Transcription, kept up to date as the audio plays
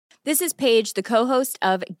This is Paige, the co-host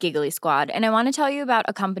of Giggly Squad, and I want to tell you about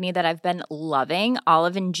a company that I've been loving,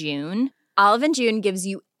 Olive and June. Olive and June gives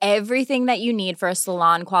you everything that you need for a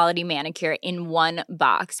salon-quality manicure in one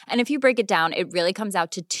box. And if you break it down, it really comes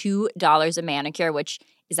out to $2 a manicure, which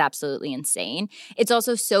is absolutely insane. It's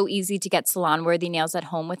also so easy to get salon-worthy nails at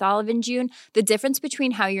home with Olive and June. The difference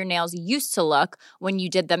between how your nails used to look when you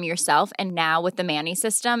did them yourself and now with the Mani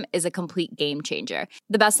system is a complete game changer.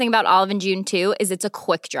 The best thing about Olive and June, too, is it's a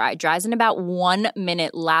quick dry. Dries in about 1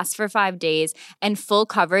 minute, lasts for 5 days, and full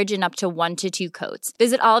coverage in up to 1 to 2 coats.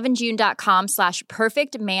 Visit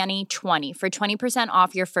oliveandjune.com/perfectmani20 for 20%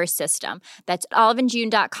 off your first system. That's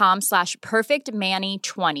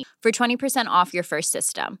oliveandjune.com/perfectmani20 for 20% off your first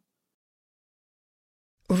system.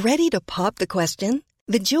 Ready to pop the question?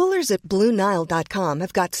 The jewelers at BlueNile.com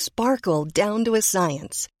have got sparkle down to a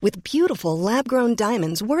science with beautiful lab-grown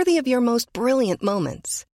diamonds worthy of your most brilliant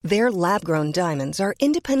moments. Their lab-grown diamonds are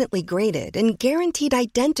independently graded and guaranteed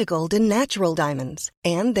identical to natural diamonds,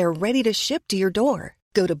 and they're ready to ship to your door.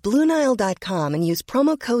 Go to BlueNile.com and use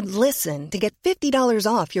promo code LISTEN to get $50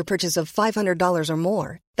 off your purchase of $500 or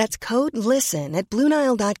more. That's code LISTEN at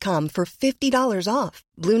BlueNile.com for $50 off.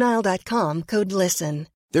 BlueNile.com, code LISTEN.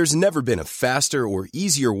 There's never been a faster or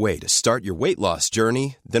easier way to start your weight loss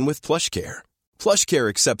journey than with PlushCare. PlushCare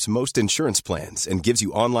accepts most insurance plans and gives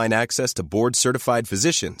you online access to board-certified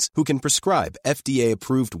physicians who can prescribe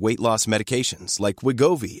FDA-approved weight loss medications like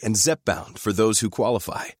Wegovy and Zepbound for those who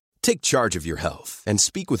qualify. Take charge of your health and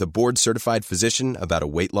speak with a board-certified physician about a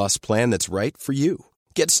weight loss plan that's right for you.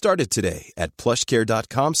 Get started today at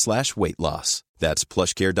plushcare.com/weight loss. That's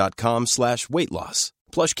plushcare.com/weight loss.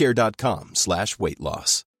 plushcare.com/weight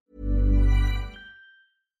loss.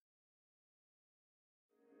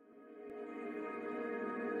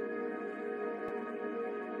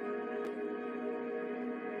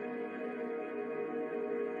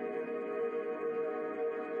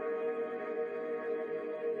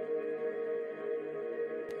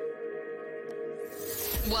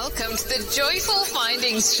 Welcome to the Joyful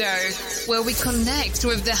Findings Show, where we connect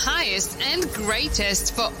with the highest and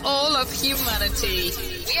greatest for all of humanity.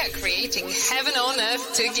 We are creating heaven on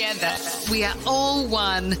earth together. We are all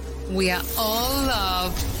one. We are all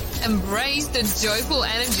love. Embrace the joyful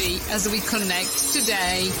energy as we connect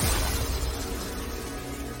today.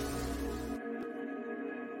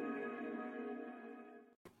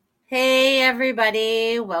 Hey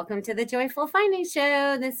everybody, welcome to the Joyful Findings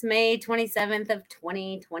Show this May 27th of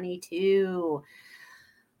 2022.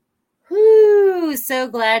 Whoo, so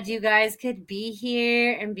glad you guys could be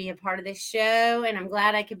here and be a part of this show, and I'm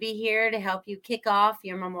glad I could be here to help you kick off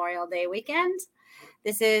your Memorial Day weekend.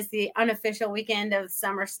 This is the unofficial weekend of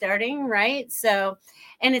summer starting, right? So,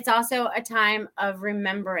 and it's also a time of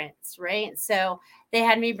remembrance, right? So they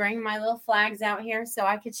had me bring my little flags out here so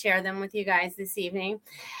I could share them with you guys this evening.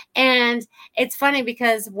 And it's funny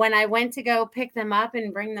because when I went to go pick them up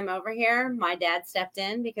and bring them over here, my dad stepped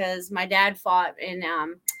in because my dad fought in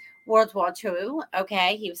World War II.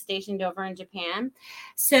 Okay. He was stationed over in Japan.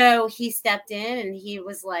 So he stepped in and he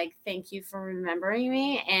was like, thank you for remembering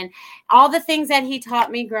me and all the things that he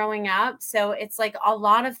taught me growing up. So it's like a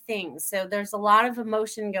lot of things. So there's a lot of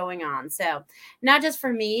emotion going on. So not just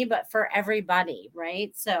for me, but for everybody.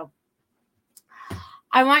 Right. So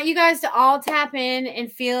I want you guys to all tap in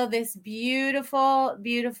and feel this beautiful,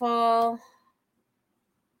 beautiful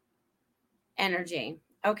energy.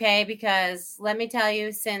 Okay, because let me tell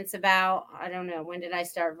you, since about, I don't know, when did I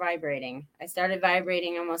start vibrating? I started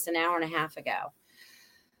vibrating almost an hour and a half ago.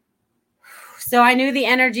 So I knew the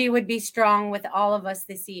energy would be strong with all of us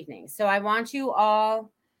this evening. So I want you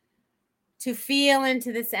all to feel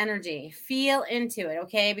into this energy, feel into it,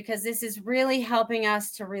 okay? Because this is really helping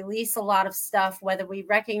us to release a lot of stuff, whether we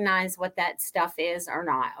recognize what that stuff is or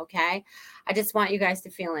not, okay? I just want you guys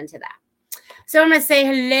to feel into that. So I'm going to say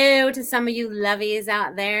hello to some of you lovies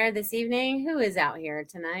out there this evening. Who is out here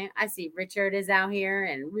tonight? I see Richard is out here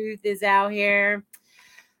and Ruth is out here.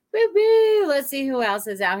 Woo-woo. Let's see who else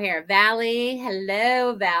is out here. Valley.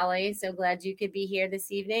 Hello, Valley. So glad you could be here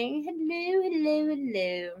this evening. Hello, hello,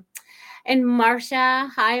 hello. And Marsha.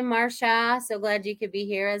 Hi, Marsha. So glad you could be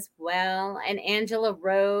here as well. And Angela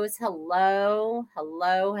Rose. Hello,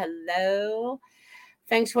 hello, hello.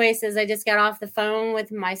 Feng Shui says, I just got off the phone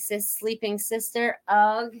with my sleeping sister.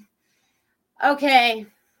 Ugh. Okay.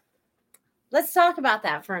 Let's talk about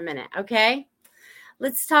that for a minute, okay?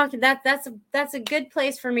 Let's talk. That's a good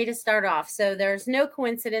place for me to start off. So there's no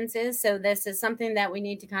coincidences. So this is something that we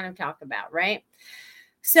need to kind of talk about, right?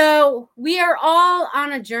 So we are all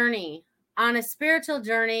on a journey, on a spiritual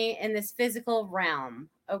journey in this physical realm,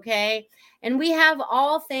 okay? And we have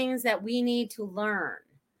all things that we need to learn.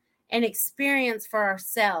 and experience for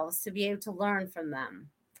ourselves to be able to learn from them.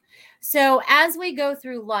 So as we go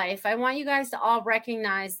through life, I want you guys to all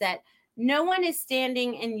recognize that no one is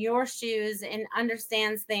standing in your shoes and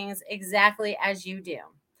understands things exactly as you do.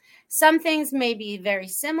 Some things may be very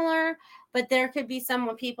similar, but there could be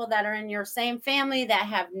some people that are in your same family that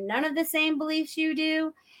have none of the same beliefs you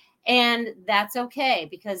do. And that's okay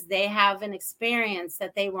because they have an experience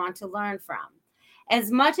that they want to learn from.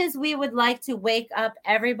 As much as we would like to wake up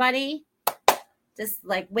everybody, just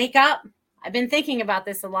like wake up. I've been thinking about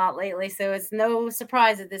this a lot lately, so it's no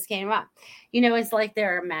surprise that this came up. It's like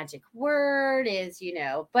their magic word is,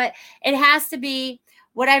 but it has to be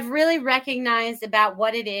what I've really recognized about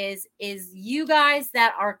what it is you guys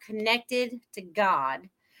that are connected to God,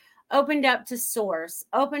 opened up to source,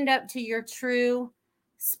 opened up to your true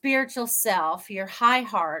spiritual self, your high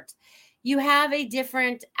heart. You have a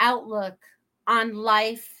different outlook on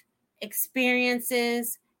life,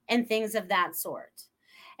 experiences, and things of that sort.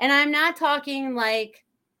 And I'm not talking like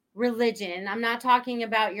religion. I'm not talking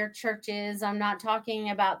about your churches. I'm not talking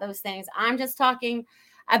about those things. I'm just talking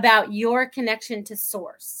about your connection to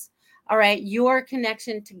source. All right. Your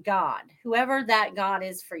connection to God, whoever that God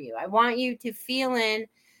is for you. I want you to feel in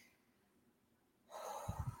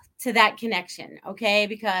to that connection. Okay.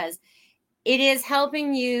 Because it is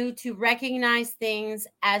helping you to recognize things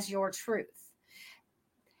as your truth.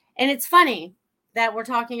 And it's funny that we're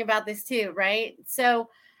talking about this too, right? So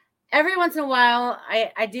every once in a while,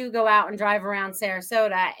 I do go out and drive around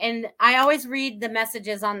Sarasota, and I always read the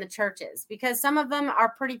messages on the churches because some of them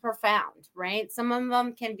are pretty profound, right? Some of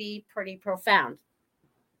them can be pretty profound.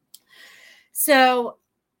 So,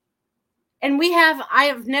 and I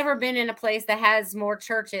have never been in a place that has more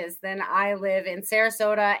churches than I live in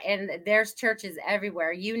Sarasota, and there's churches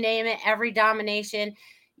everywhere. You name it, every denomination,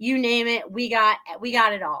 you name it, we got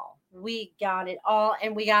it all. We got it all,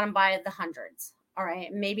 and we got them by the hundreds. All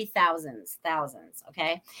right, maybe thousands.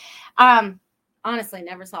 Okay. Honestly,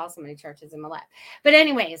 never saw so many churches in my life. But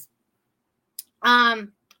anyways,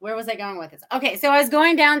 where was I going with this? Okay, so I was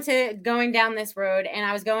going down this road, and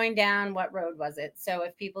I was going down, what road was it? So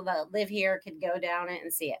if people that live here could go down it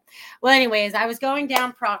and see it. Well, anyways, I was going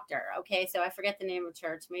down Proctor. Okay, so I forget the name of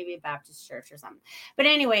church, maybe a Baptist church or something. But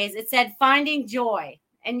anyways, it said finding joy.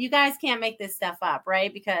 And you guys can't make this stuff up,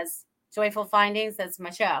 right? Because Joyful Findings, that's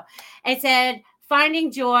my show. It said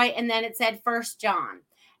finding joy, and then it said 1 John.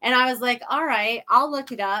 And I was like, all right, I'll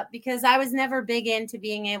look it up because I was never big into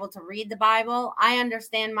being able to read the Bible. I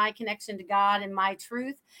understand my connection to God and my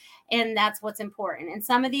truth, and that's what's important. And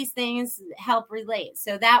some of these things help relate.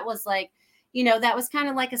 So that was like, that was kind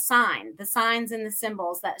of like a sign, the signs and the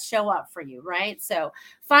symbols that show up for you, right? So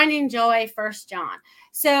finding joy, 1 John.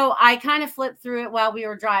 So I kind of flipped through it while we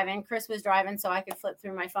were driving. Chris was driving, so I could flip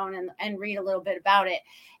through my phone and read a little bit about it.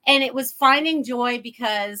 And it was finding joy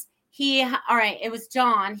because it was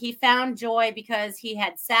John. He found joy because he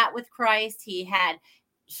had sat with Christ. He had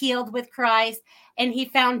healed with Christ, and he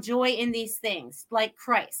found joy in these things like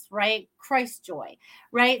Christ, right? Christ joy,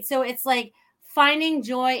 right? So it's like finding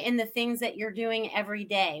joy in the things that you're doing every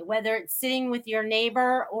day, whether it's sitting with your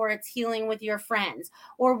neighbor or it's healing with your friends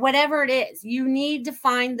or whatever it is. You need to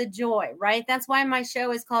find the joy, right? That's why my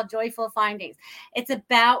show is called Joyful Findings. It's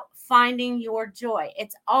about finding your joy.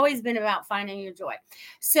 It's always been about finding your joy.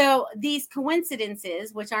 So these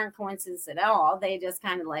coincidences, which aren't coincidences at all, they just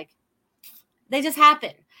kind of they just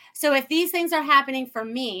happen. So if these things are happening for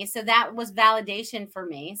me, so that was validation for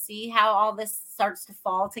me. See how all this starts to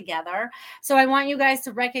fall together. So I want you guys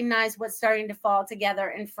to recognize what's starting to fall together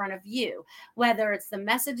in front of you, whether it's the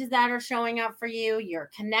messages that are showing up for you, your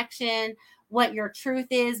connection, what your truth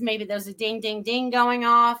is. Maybe there's a ding, ding, ding going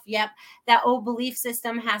off. Yep. That old belief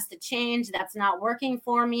system has to change. That's not working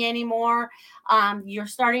for me anymore. You're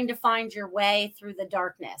starting to find your way through the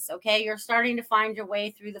darkness. Okay. You're starting to find your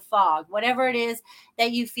way through the fog, whatever it is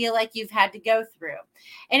that you feel like you've had to go through.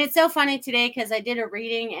 And it's so funny today because I did a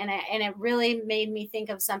reading and it really made me think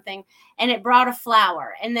of something, and it brought a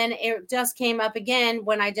flower. And then it just came up again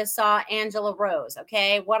when I just saw Angela Rose.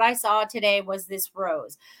 Okay. What I saw today was this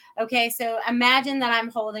rose. Okay, so imagine that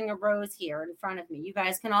I'm holding a rose here in front of me. You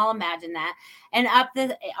guys can all imagine that. And up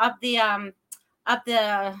the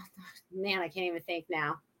man, I can't even think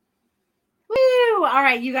now. Woo! All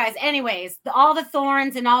right, you guys. Anyways, all the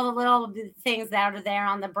thorns and all the little things that are there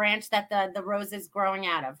on the branch that the rose is growing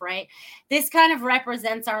out of, right? This kind of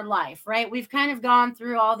represents our life, right? We've kind of gone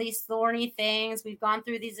through all these thorny things. We've gone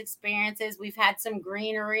through these experiences. We've had some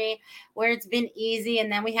greenery where it's been easy,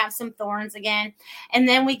 and then we have some thorns again. And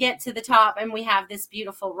then we get to the top and we have this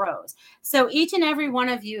beautiful rose. So each and every one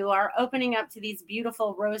of you are opening up to these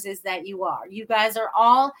beautiful roses that you are. You guys are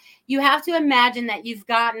all, you have to imagine that you've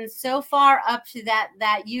gotten so far up to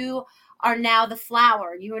that you are now the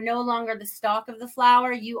flower. You are no longer the stalk of the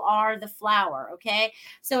flower. You are the flower. Okay.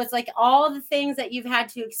 So it's like all the things that you've had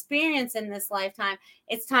to experience in this lifetime.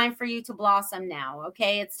 It's time for you to blossom now.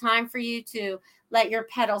 Okay. It's time for you to let your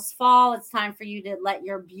petals fall. It's time for you to let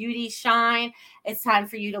your beauty shine. It's time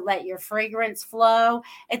for you to let your fragrance flow.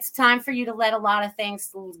 It's time for you to let a lot of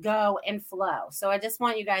things go and flow. So I just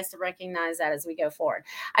want you guys to recognize that as we go forward.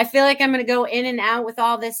 I feel like I'm going to go in and out with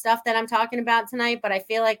all this stuff that I'm talking about tonight, but I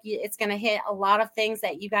feel like it's going to hit a lot of things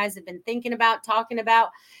that you guys have been thinking about, talking about,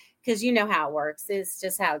 because you know how it works. It's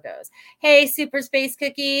just how it goes. Hey, Super Space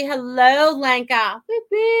Cookie. Hello, Lenka.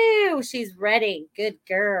 Woo-hoo. She's ready. Good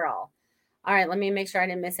girl. All right, let me make sure I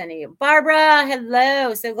didn't miss any of you. Barbara,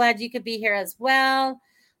 hello. So glad you could be here as well.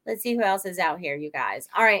 Let's see who else is out here, you guys.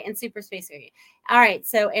 All right, and Super Space Cookie. All right,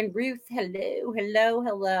 so, and Ruth, hello, hello,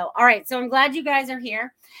 hello. All right, so I'm glad you guys are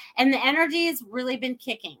here. And the energy has really been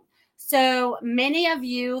kicking. So many of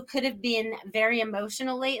you could have been very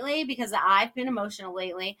emotional lately because I've been emotional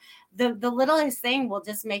lately. The littlest thing will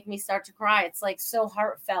just make me start to cry. It's like so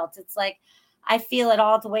heartfelt. It's like I feel it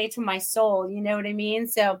all the way to my soul. You know what I mean?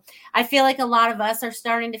 So I feel like a lot of us are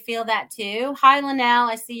starting to feel that too. Hi, Linnell.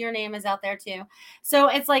 I see your name is out there too. So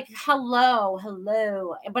it's like, hello,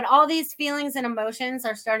 hello. But all these feelings and emotions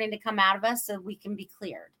are starting to come out of us so we can be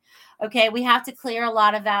cleared. Okay. We have to clear a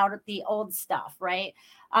lot of out the old stuff, right?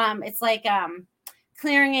 It's like,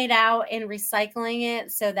 clearing it out and recycling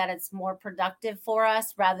it so that it's more productive for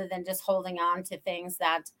us rather than just holding on to things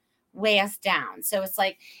that weigh us down. So it's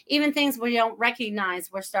like even things we don't recognize,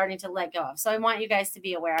 we're starting to let go of. So I want you guys to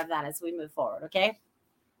be aware of that as we move forward. Okay.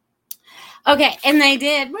 Okay. And they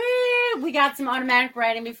did. Woo! We got some automatic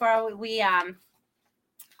writing before I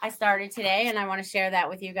started today, and I want to share that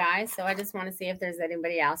with you guys. So I just want to see if there's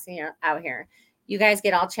anybody else out here. You guys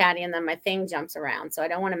get all chatty and then my thing jumps around. So I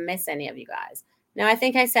don't want to miss any of you guys. No, I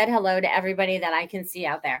think I said hello to everybody that I can see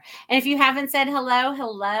out there. And if you haven't said hello,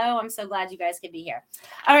 hello. I'm so glad you guys could be here.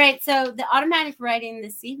 All right. So the automatic writing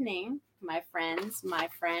this evening, my friends.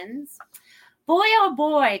 Boy, oh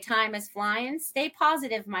boy, time is flying. Stay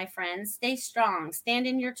positive, my friends. Stay strong. Stand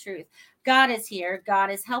in your truth. God is here.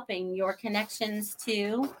 God is helping your connections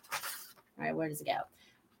to, all right, where does it go?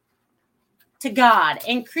 To God.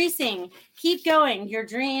 Increasing. Keep going. Your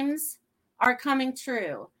dreams are coming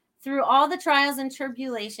true. Through all the trials and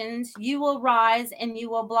tribulations, you will rise and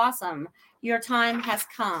you will blossom. Your time has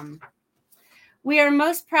come. We are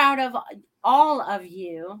most proud of all of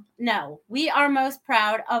you. No, we are most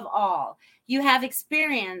proud of all. You have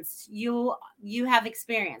experienced. You have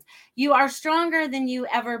experienced. You are stronger than you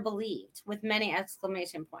ever believed, with many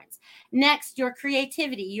exclamation points. Next, your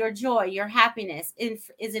creativity, your joy, your happiness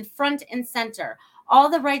is in front and center. All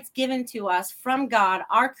the rights given to us from God,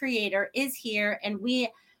 our Creator, is here, and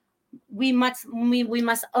we must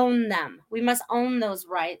own them. We must own those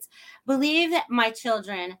rights. Believe, my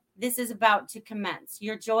children, this is about to commence.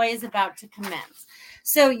 Your joy is about to commence.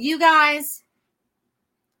 So you guys,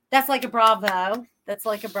 that's like a bravo. That's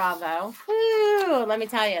like a bravo. Woo, let me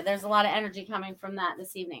tell you, there's a lot of energy coming from that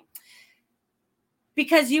this evening.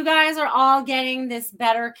 Because you guys are all getting this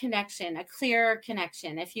better connection, a clearer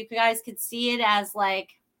connection. If you guys could see it as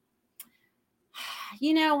like,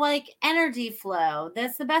 you know, like energy flow.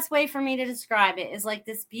 That's the best way for me to describe it, is like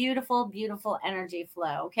this beautiful, beautiful energy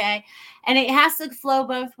flow. Okay. And it has to flow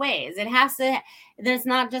both ways. It has to, there's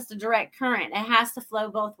not just a direct current. It has to flow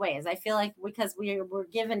both ways. I feel like because we're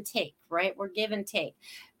give and take, right? We're give and take,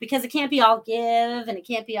 because it can't be all give and it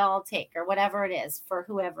can't be all take, or whatever it is for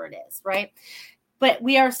whoever it is. Right. But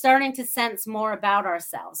we are starting to sense more about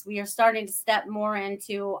ourselves. We are starting to step more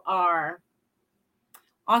into our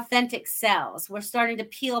authentic selves. We're starting to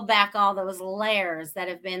peel back all those layers that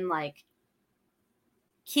have been like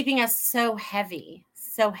keeping us so heavy,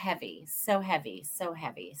 so heavy, so heavy, so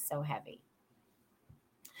heavy, so heavy.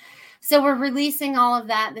 So we're releasing all of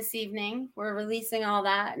that this evening. We're releasing all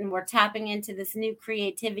that, and we're tapping into this new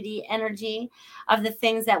creativity energy of the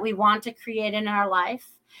things that we want to create in our life,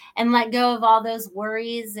 and let go of all those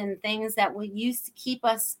worries and things that we used to keep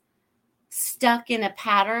us stuck in a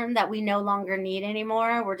pattern that we no longer need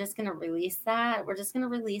anymore. We're just going to release that. We're just going to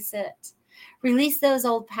release it. Release those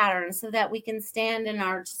old patterns so that we can stand in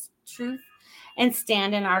our truth and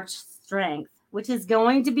stand in our strength, which is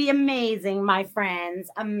going to be amazing, my friends.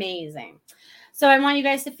 Amazing. So I want you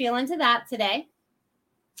guys to feel into that today.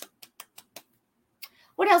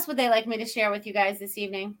 What else would they like me to share with you guys this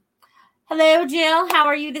evening? Hello, Jill. How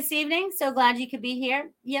are you this evening? So glad you could be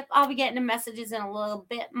here. Yep, I'll be getting the messages in a little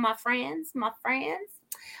bit, my friends.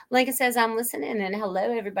 Lincoln says, I'm listening. And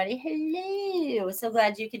hello, everybody. Hello. So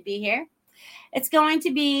glad you could be here. It's going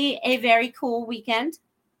to be a very cool weekend.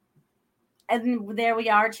 And there we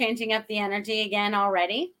are, changing up the energy again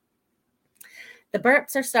already. The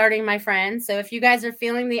burps are starting, my friends. So if you guys are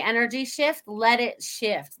feeling the energy shift, let it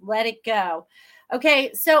shift. Let it go.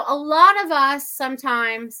 Okay, so a lot of us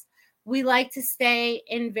sometimes we like to stay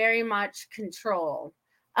in very much control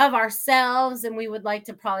of ourselves, and we would like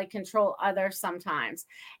to probably control others sometimes.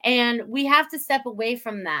 And we have to step away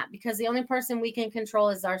from that because the only person we can control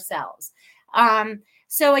is ourselves.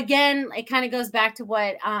 So again, it kind of goes back to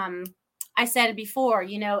what I said before.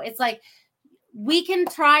 You know, it's like we can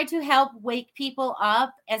try to help wake people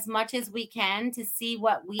up as much as we can to see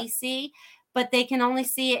what we see, but they can only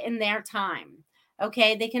see it in their time.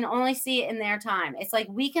 Okay, they can only see it in their time. It's like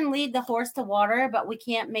we can lead the horse to water, but we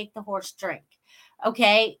can't make the horse drink.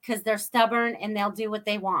 Okay, because they're stubborn and they'll do what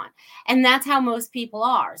they want. And that's how most people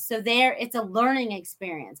are. So it's a learning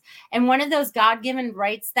experience. And one of those God-given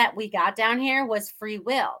rights that we got down here was free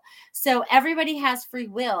will. So everybody has free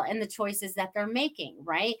will in the choices that they're making,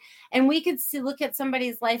 right? And we could look at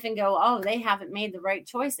somebody's life and go, oh, they haven't made the right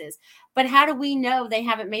choices. But how do we know they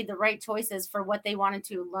haven't made the right choices for what they wanted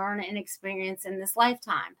to learn and experience in this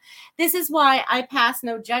lifetime? This is why I pass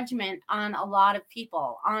no judgment on a lot of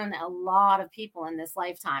people in this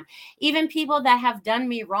lifetime, even people that have done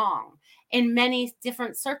me wrong in many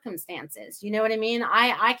different circumstances. You know what I mean?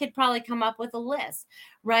 I could probably come up with a list,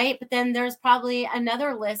 right? But then there's probably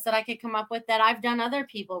another list that I could come up with that I've done other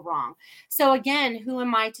people wrong. So again, who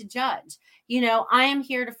am I to judge? You know, I am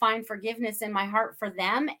here to find forgiveness in my heart for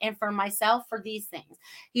them and for myself for these things,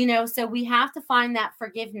 you know, so we have to find that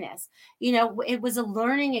forgiveness. You know, it was a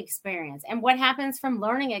learning experience. And what happens from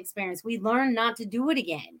learning experience? We learn not to do it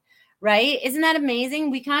again. Right? Isn't that amazing?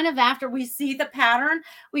 We kind of, after we see the pattern,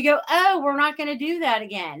 we go, oh, we're not going to do that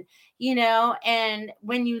again, you know? And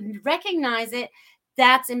when you recognize it,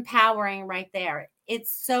 that's empowering right there.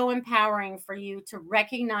 It's so empowering for you to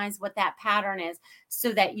recognize what that pattern is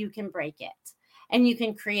so that you can break it. And you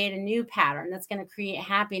can create a new pattern that's going to create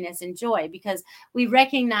happiness and joy, because we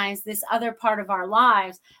recognize this other part of our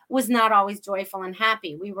lives was not always joyful and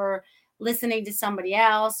happy. We were listening to somebody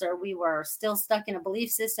else, or we were still stuck in a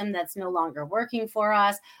belief system that's no longer working for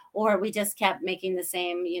us, or we just kept making the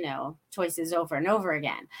same, you know, choices over and over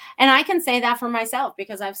again. And I can say that for myself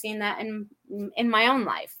because I've seen that in my own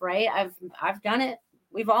life, right? I've done it.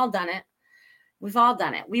 We've all done it. We've all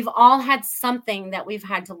done it. We've all had something that we've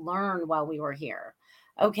had to learn while we were here.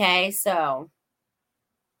 Okay, so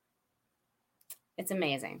it's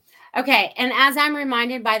amazing. Okay, and as I'm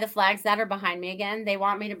reminded by the flags that are behind me again, they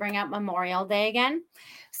want me to bring up Memorial Day again.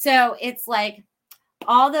 So it's like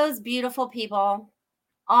all those beautiful people.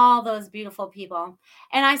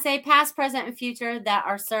 And I say past, present, and future that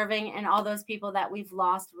are serving, and all those people that we've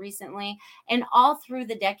lost recently, and all through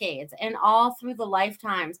the decades and all through the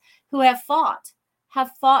lifetimes who have fought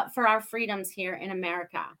for our freedoms here in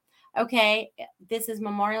America. Okay, this is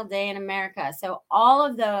Memorial Day in America. So all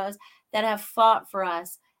of those that have fought for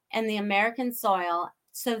us and the American soil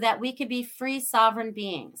so that we could be free, sovereign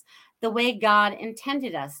beings, the way God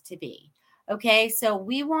intended us to be. Okay, so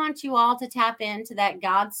we want you all to tap into that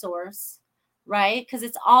God source, right? Because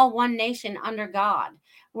it's all one nation under God.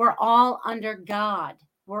 We're all under God.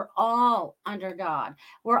 We're all under God.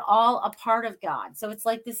 We're all a part of God. So it's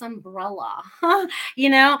like this umbrella, you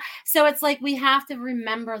know? So it's like we have to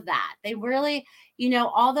remember that. They really, you know,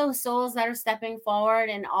 all those souls that are stepping forward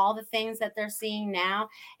and all the things that they're seeing now,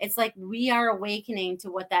 it's like we are awakening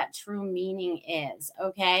to what that true meaning is,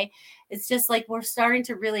 okay? It's just like we're starting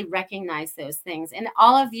to really recognize those things. And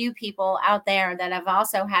all of you people out there that have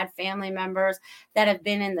also had family members that have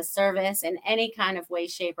been in the service in any kind of way,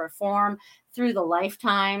 shape, or form through the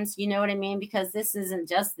lifetimes, you know what I mean? Because this isn't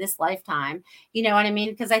just this lifetime, you know what I mean?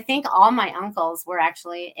 Because I think all my uncles were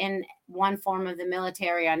actually in one form of the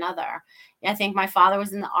military or another. I think my father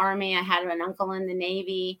was in the Army. I had an uncle in the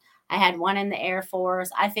Navy. I had one in the Air Force.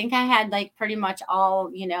 I think I had like pretty much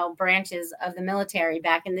all, branches of the military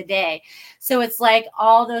back in the day. So it's like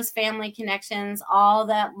all those family connections, all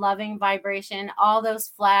that loving vibration, all those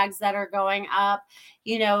flags that are going up,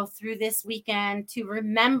 through this weekend to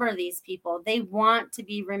remember these people. They want to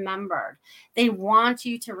be remembered. They want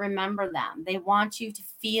you to remember them. They want you to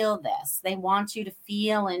feel this. They want you to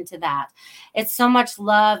feel into that. It's so much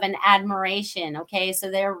love and admiration. Okay. So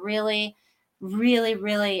they're really, really,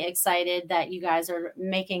 really excited that you guys are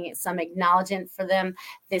making some acknowledgement for them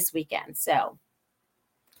this weekend. So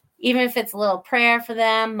even if it's a little prayer for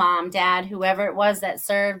them, mom, dad, whoever it was that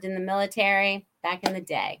served in the military back in the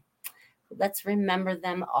day. Let's remember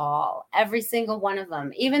them all, every single one of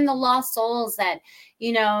them, even the lost souls that,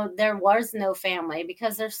 there was no family,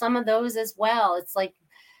 because there's some of those as well. It's like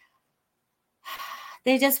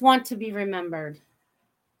they just want to be remembered.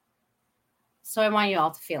 So I want you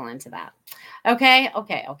all to feel into that. Okay.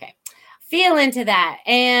 Feel into that.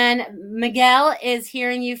 And Miguel is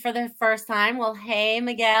hearing you for the first time. Well, hey,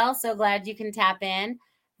 Miguel, so glad you can tap in.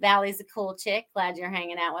 Valley's a cool chick. Glad you're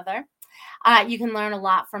hanging out with her. You can learn a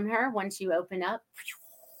lot from her once you open up,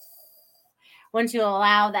 once you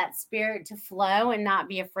allow that spirit to flow and not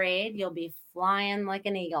be afraid. You'll be flying like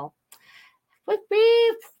an eagle.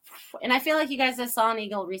 And I feel like you guys just saw an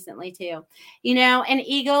eagle recently too. An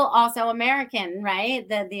eagle, also American, right?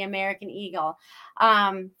 The American eagle,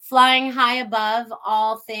 flying high above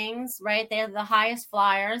all things, right? They're the highest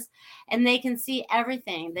flyers and they can see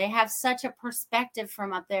everything. They have such a perspective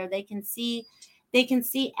from up there. They can see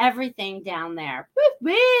everything down there.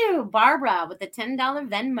 Woo! Barbara with the $10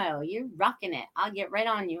 Venmo. You're rocking it. I'll get right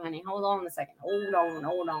on you, honey. Hold on a second.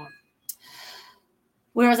 Hold on.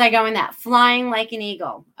 Where was I going that? Flying like an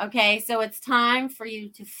eagle. Okay, so it's time for you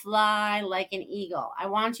to fly like an eagle. I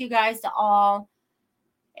want you guys to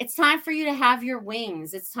it's time for you to have your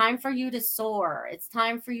wings. It's time for you to soar. It's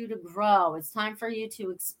time for you to grow. It's time for you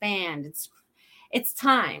to expand. It's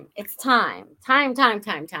time. Time.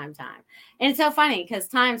 And it's so funny because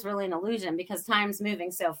time's really an illusion because time's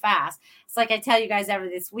moving so fast. It's like I tell you guys every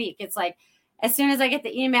this week. It's like as soon as I get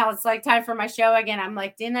the email, it's like time for my show again. I'm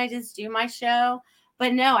like, didn't I just do my show?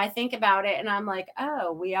 But no, I think about it and I'm like,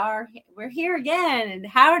 oh, we're here again. And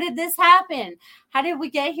how did this happen? How did we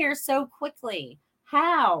get here so quickly?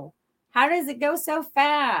 How does it go so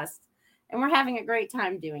fast? And we're having a great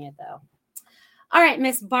time doing it though. All right,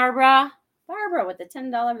 Miss Barbara with the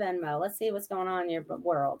 $10 Venmo. Let's see what's going on in your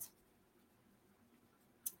world.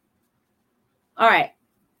 All right.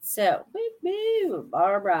 So,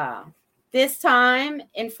 Barbara. This time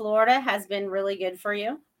in Florida has been really good for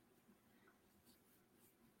you.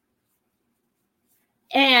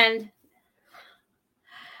 And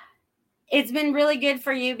it's been really good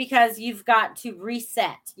for you because you've got to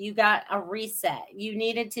reset. You got a reset. You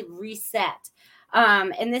needed to reset.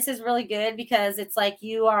 And this is really good because it's like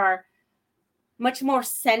you are much more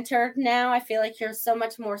centered now. I feel like you're so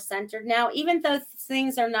much more centered now. Even though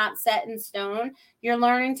things are not set in stone, you're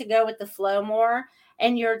learning to go with the flow more.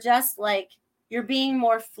 And you're just like, you're being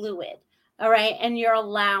more fluid. All right. And you're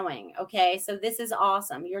allowing. Okay. So this is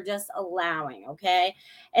awesome. You're just allowing. Okay.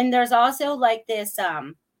 And there's also like this,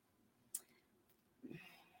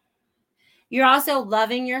 you're also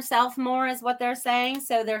loving yourself more is what they're saying.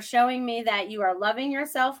 So they're showing me that you are loving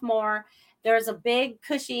yourself more. There's a big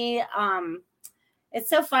cushy, it's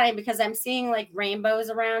so funny because I'm seeing like rainbows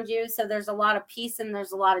around you. So there's a lot of peace and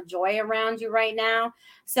there's a lot of joy around you right now.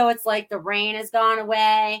 So it's like the rain has gone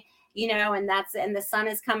away, and the sun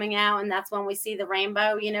is coming out and that's when we see the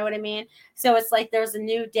rainbow. You know what I mean? So it's like, there's a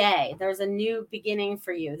new day. There's a new beginning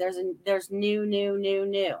for you. There's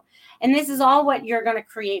new. And this is all what you're going to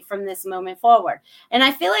create from this moment forward. And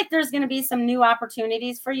I feel like there's going to be some new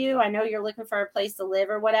opportunities for you. I know you're looking for a place to live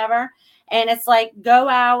or whatever. And it's like, go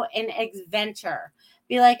out and adventure.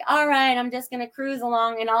 Be like, all right, I'm just going to cruise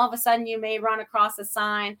along. And all of a sudden you may run across a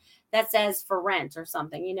sign that says for rent or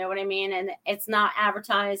something. You know what I mean? And it's not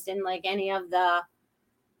advertised in like any of the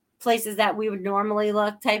places that we would normally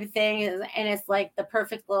look type of thing. And it's like the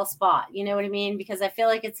perfect little spot. You know what I mean? Because I feel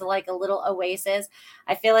like it's like a little oasis.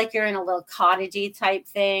 I feel like you're in a little cottagey type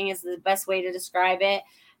thing is the best way to describe it.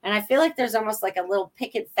 And I feel like there's almost like a little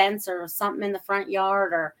picket fence or something in the front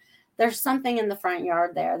yard, or there's something in the front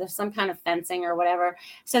yard there. There's some kind of fencing or whatever.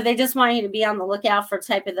 So they just want you to be on the lookout for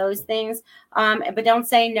type of those things. But don't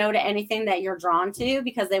say no to anything that you're drawn to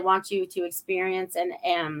because they want you to experience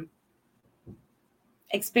and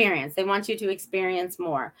experience. They want you to experience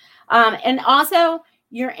more. And also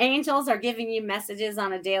Your angels are giving you messages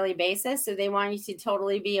on a daily basis. So they want you to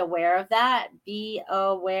totally be aware of that. Be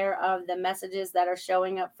aware of the messages that are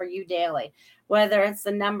showing up for you daily, whether it's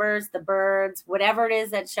the numbers, the birds, whatever it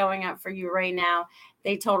is that's showing up for you right now.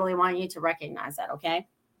 They totally want you to recognize that. Okay.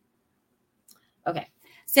 Okay.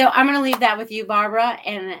 So I'm going to leave that with you, Barbara.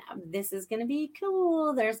 And this is going to be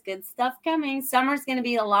cool. There's good stuff coming. Summer's going to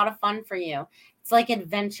be a lot of fun for you. It's like summer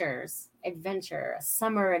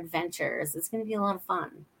adventures. It's going to be a lot of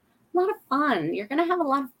fun. A lot of fun. You're going to have a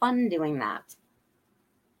lot of fun doing that.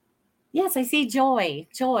 Yes, I see joy.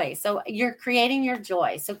 So you're creating your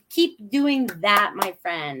joy. So keep doing that, my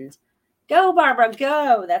friend. Go, Barbara,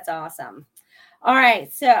 go. That's awesome. All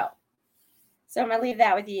right. So I'm going to leave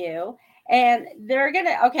that with you. And they're going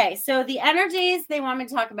to, okay. So the energies, they want me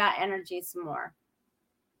to talk about energies some more.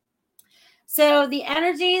 So the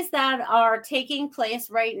energies that are taking place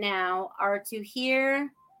right now are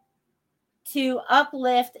to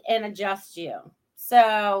uplift and adjust you.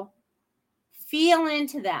 So feel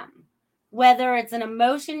into them, whether it's an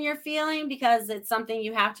emotion you're feeling because it's something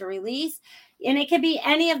you have to release. And it could be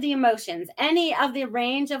any of the emotions, any of the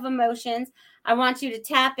range of emotions. I want you to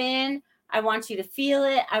tap in. I want you to feel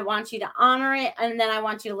it. I want you to honor it. And then I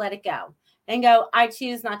want you to let it go and go, I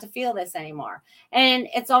choose not to feel this anymore. And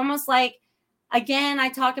it's almost like, again, I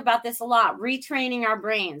talk about this a lot, retraining our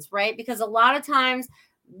brains, right? Because a lot of times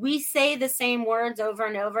we say the same words over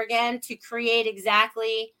and over again to create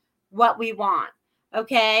exactly what we want.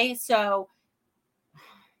 Okay. So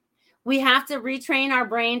we have to retrain our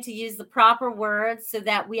brain to use the proper words so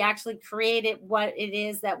that we actually create it, what it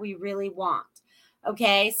is that we really want.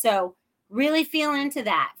 Okay. So really feel into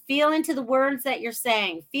that. Feel into the words that you're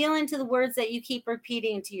saying. Feel into the words that you keep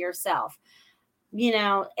repeating to yourself. You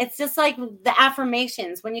know, it's just like the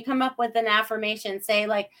affirmations. When you come up with an affirmation, say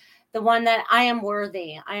like the one that I am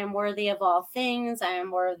worthy. I am worthy of all things. I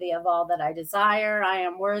am worthy of all that I desire. I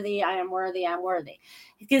am worthy. I am worthy. I'm worthy.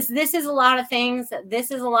 Because this is a lot of things.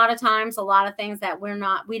 This is a lot of times, a lot of things that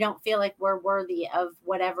we don't feel like we're worthy of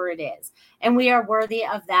whatever it is. And we are worthy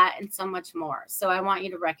of that and so much more. So I want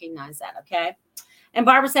you to recognize that. Okay. And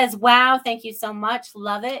Barbara says, wow, thank you so much.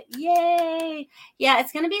 Love it. Yay. Yeah,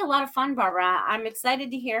 it's going to be a lot of fun, Barbara. I'm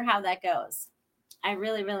excited to hear how that goes. I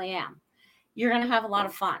really, really am. You're going to have a lot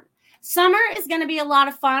of fun. Summer is going to be a lot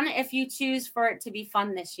of fun if you choose for it to be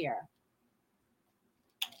fun this year.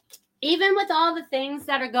 Even with all the things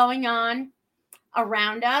that are going on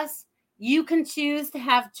around us, you can choose to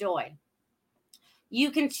have joy. You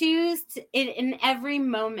can choose it in every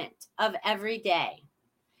moment of every day.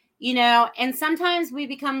 You know, and sometimes we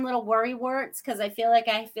become little worry warts because I feel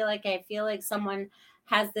like someone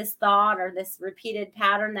has this thought or this repeated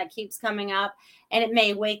pattern that keeps coming up, and it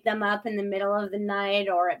may wake them up in the middle of the night,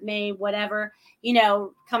 or it may whatever, you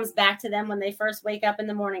know, comes back to them when they first wake up in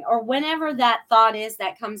the morning, or whenever that thought is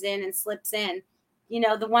that comes in and slips in, you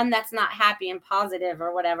know, the one that's not happy and positive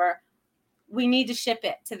or whatever. We need to ship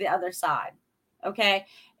it to the other side. Okay.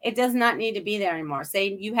 It does not need to be there anymore.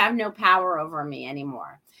 Say, you have no power over me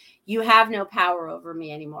anymore. You have no power over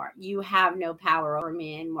me anymore. You have no power over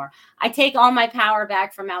me anymore. I take all my power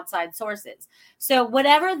back from outside sources. So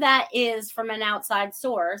whatever that is from an outside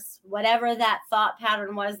source, whatever that thought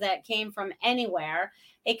pattern was that came from anywhere,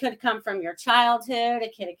 it could come from your childhood.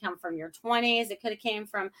 It could have come from your 20s. It could have came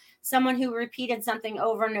from someone who repeated something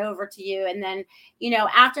over and over to you. And then, you know,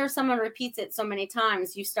 after someone repeats it so many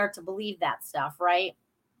times, you start to believe that stuff, right?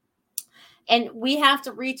 And we have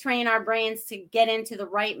to retrain our brains to get into the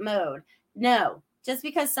right mode. No, just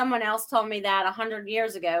because someone else told me that 100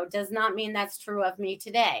 years ago does not mean that's true of me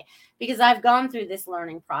today, because I've gone through this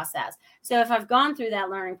learning process. So if I've gone through that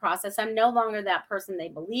learning process, I'm no longer that person they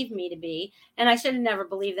believe me to be. And I should have never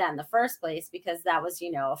believed that in the first place, because that was,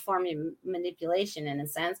 you know, a form of manipulation in a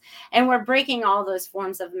sense. And we're breaking all those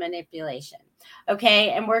forms of manipulation.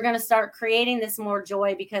 Okay. And we're going to start creating this more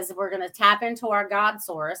joy, because we're going to tap into our God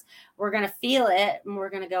source. We're going to feel it, and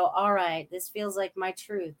we're going to go, all right, this feels like my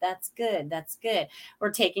truth. That's good. That's good.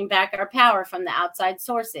 We're taking back our power from the outside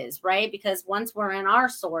sources, right? Because once we're in our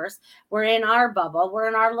source, we're in our bubble, we're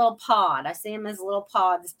in our little pod. I see them as little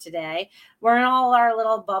pods today. We're in all our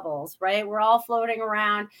little bubbles, right? We're all floating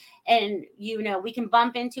around, and, you know, we can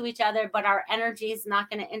bump into each other, but our energy is not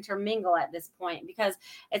going to intermingle at this point, because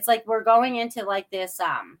it's like we're going into like this,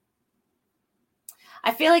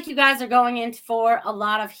 I feel like you guys are going in for a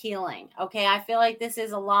lot of healing. Okay. I feel like this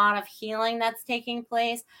is a lot of healing that's taking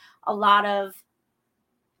place, a lot of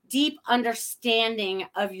deep understanding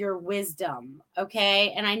of your wisdom.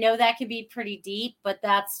 Okay. And I know that can be pretty deep, but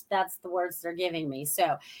that's the words they're giving me.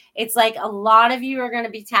 So it's like a lot of you are going to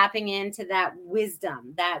be tapping into that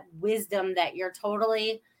wisdom that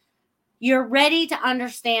you're ready to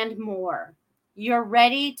understand more. You're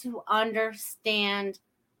ready to understand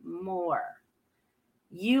more.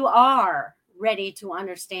 You are ready to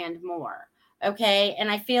understand more. Okay.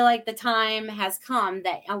 And I feel like the time has come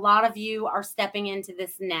that a lot of you are stepping into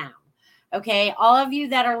this now. Okay. All of you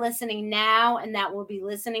that are listening now and that will be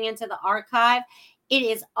listening into the archive, it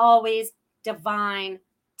is always divine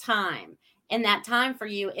time. And that time for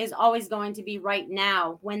you is always going to be right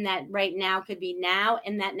now, when that right now could be now,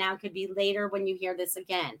 and that now could be later when you hear this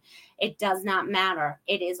again. It does not matter.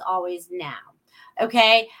 It is always now.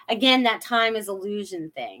 Okay. Again, that time is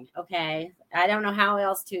illusion thing. Okay. I don't know how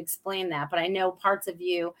else to explain that, but I know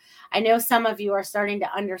some of you are starting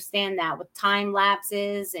to understand that with time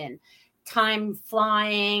lapses and time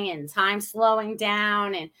flying and time slowing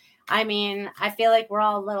down. And I mean, I feel like we're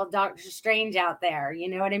all a little Doctor Strange out there. You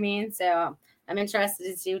know what I mean? So I'm interested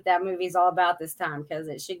to see what that movie's all about this time, because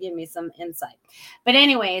it should give me some insight. But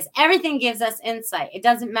anyways, everything gives us insight. It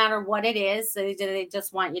doesn't matter what it is. So they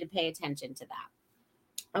just want you to pay attention to that.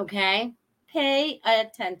 Okay? Pay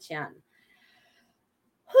attention.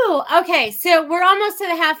 Whew. Okay, so we're almost to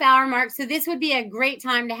the half-hour mark. So this would be a great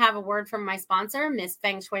time to have a word from my sponsor, Miss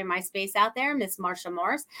Feng Shui My Space out there, Miss Marsha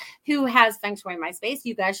Morris, who has Feng Shui My Space.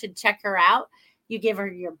 You guys should check her out. You give her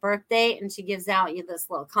your birth date, and she gives out you this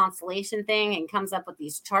little constellation thing and comes up with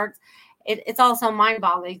these charts. It's also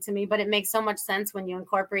mind-boggling to me, but it makes so much sense when you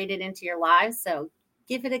incorporate it into your lives. So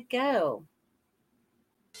give it a go.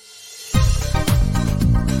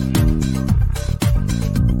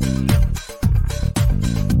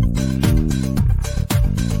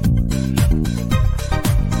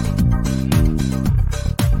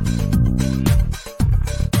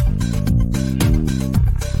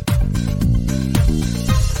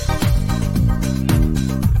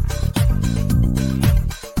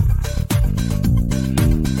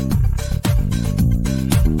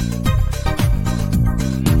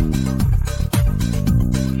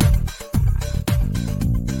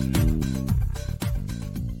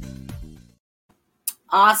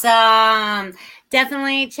 Awesome.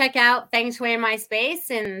 Definitely check out Feng Shui My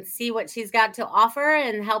Space and see what she's got to offer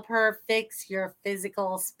and help her fix your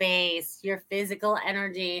physical space, your physical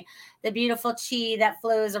energy, the beautiful chi that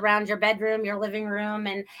flows around your bedroom, your living room,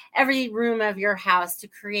 and every room of your house to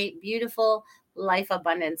create beautiful life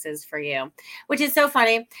abundances for you, which is so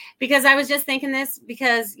funny because I was just thinking this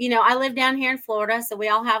because, I live down here in Florida, so we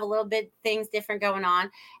all have a little bit things different going on.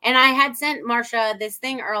 And I had sent Marsha this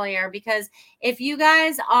thing earlier because if you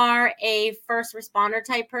guys are a first responder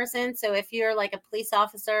type person, so if you're like a police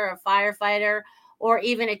officer or a firefighter or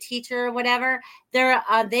even a teacher or whatever,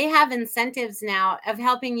 they have incentives now of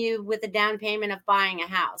helping you with the down payment of buying a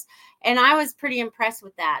house. And I was pretty impressed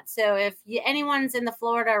with that. So if anyone's in the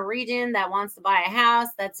Florida region that wants to buy a house,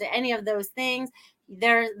 that's any of those things,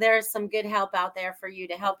 there's some good help out there for you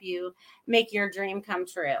to help you make your dream come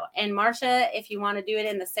true. And Marsha, if you want to do it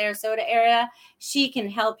in the Sarasota area, she can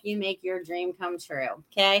help you make your dream come true.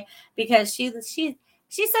 Okay. Because she's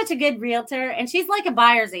such a good realtor, and she's like a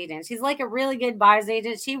buyer's agent. She's like a really good buyer's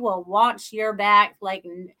agent. She will watch your back.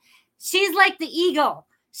 She's like the eagle.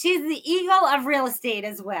 She's the eagle of real estate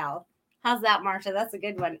as well. How's that, Marsha? That's a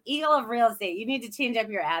good one. Eagle of real estate. You need to change up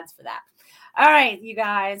your ads for that. All right, you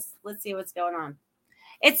guys, let's see what's going on.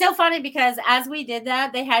 It's so funny because as we did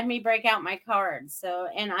that, they had me break out my cards. So,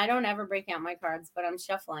 and I don't ever break out my cards, but I'm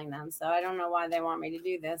shuffling them. So I don't know why they want me to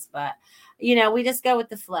do this, but we just go with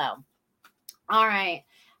the flow. All right.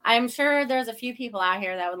 I'm sure there's a few people out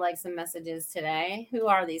here that would like some messages today. Who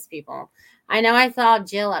are these people? I know I saw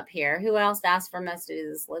Jill up here. Who else asked for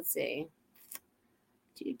messages? Let's see.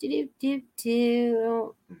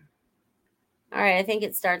 All right. I think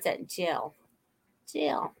it starts at Jill.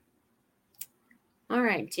 Jill. All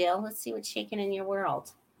right, Jill. Let's see what's shaking in your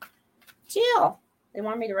world. Jill. They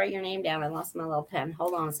want me to write your name down. I lost my little pen.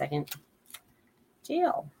 Hold on a second.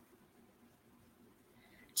 Jill.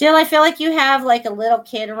 Jill, I feel like you have like a little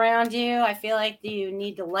kid around you. I feel like you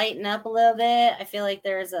need to lighten up a little bit. I feel like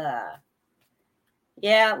there's a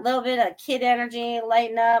little bit of kid energy,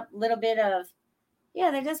 lighten up, a little bit of,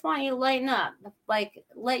 they just want you to lighten up. Like,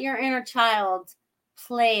 let your inner child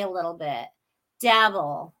play a little bit,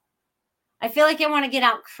 dabble. I feel like I want to get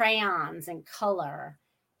out crayons and color,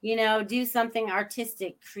 do something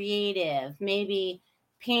artistic, creative, maybe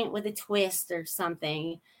paint with a twist or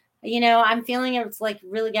something. I'm feeling it's like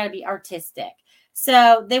really got to be artistic.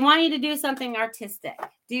 So they want you to do something artistic.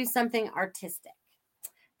 Do something artistic.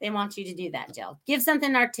 They want you to do that, Jill. Give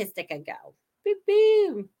something artistic a go. Boop,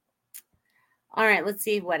 boop. All right, let's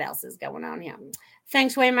see what else is going on here. Feng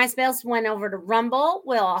Shui My Space went over to Rumble.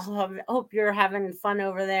 Hope you're having fun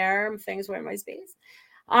over there. Feng Shui My Space.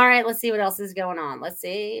 All right, let's see what else is going on. Let's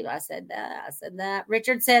see. I said that.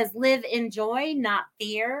 Richard says, live in joy, not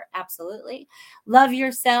fear. Absolutely. Love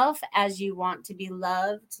yourself as you want to be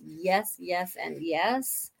loved. Yes, yes, and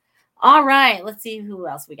yes. All right, let's see who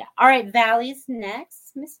else we got. All right, Valley's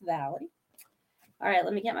next. Miss Valley. All right,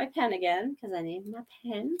 let me get my pen again because I need my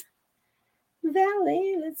pen.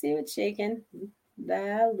 Valley, let's see what's shaking.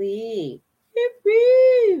 Valley.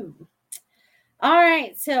 Woo-hoo. All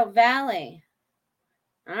right, so Valley.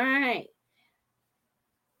 All right.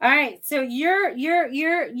 So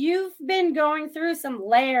you've been going through some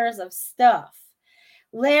layers of stuff.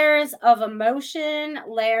 Layers of emotion,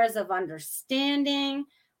 layers of understanding,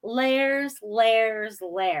 layers.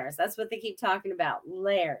 That's what they keep talking about,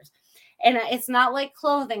 layers. And it's not like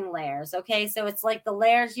clothing layers, okay? So it's like the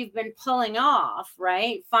layers you've been pulling off,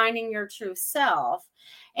 right? Finding your true self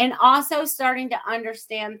and also starting to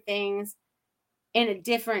understand things in a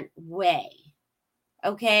different way,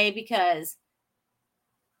 okay? Because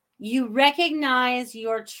you recognize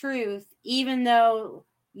your truth even though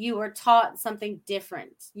you were taught something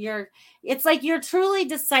different. It's like you're truly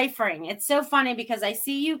deciphering. It's so funny because I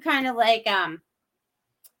see you kind of like,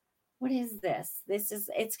 what is this?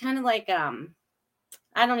 It's kind of like,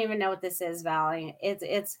 I don't even know what this is, Valley.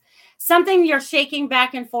 It's something you're shaking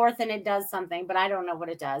back and forth and it does something, but I don't know what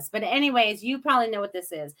it does. But anyways, you probably know what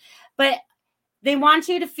this is. But they want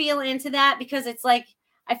you to feel into that because it's like,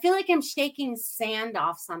 I feel like I'm shaking sand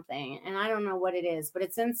off something and I don't know what it is, but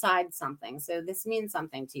it's inside something. So this means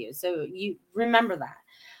something to you. So you remember that.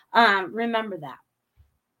 Remember that.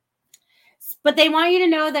 But they want you to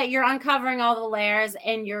know that you're uncovering all the layers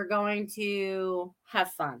and you're going to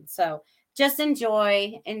have fun. So just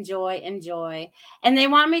enjoy. And they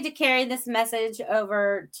want me to carry this message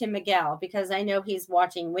over to Miguel because I know he's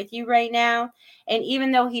watching with you right now. And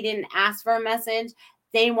even though he didn't ask for a message,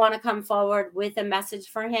 they want to come forward with a message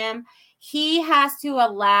for him. He has to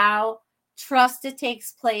allow trust to take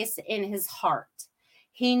place in his heart.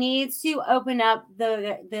 He needs to open up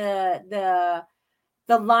the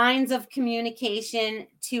lines of communication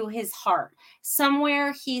to his heart.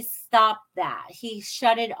 Somewhere he stopped that. He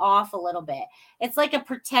shut it off a little bit. It's like a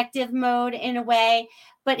protective mode in a way,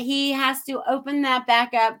 but he has to open that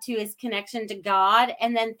back up to his connection to God,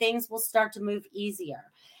 and then things will start to move easier.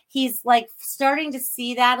 He's like starting to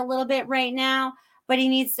see that a little bit right now, but he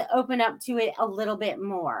needs to open up to it a little bit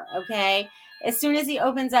more, okay? As soon as he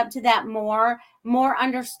opens up to that more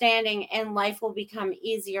understanding, and life will become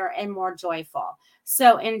easier and more joyful.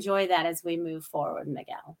 So enjoy that as we move forward,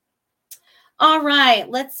 Miguel. All right,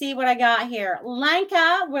 let's see what I got here.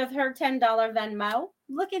 Lenka with her $10 Venmo.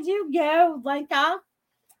 Look at you go, Lenka.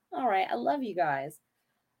 All right, I love you guys.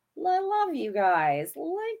 I love you guys.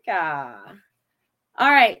 Lenka. All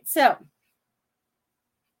right, so.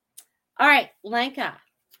 All right, Lenka.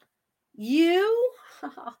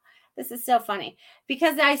 This is so funny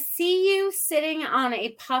because I see you sitting on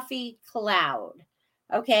a puffy cloud,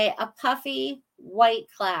 okay? A puffy white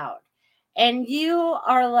cloud. And you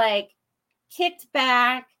are like kicked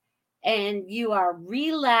back and you are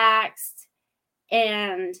relaxed.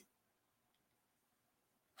 And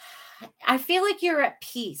I feel like you're at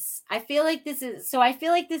peace. I feel like this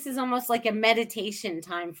is almost like a meditation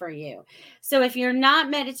time for you. So if you're not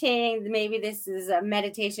meditating, maybe this is a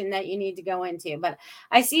meditation that you need to go into. But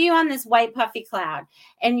I see you on this white puffy cloud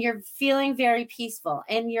and you're feeling very peaceful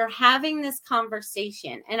and you're having this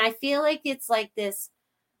conversation. And I feel like it's like this.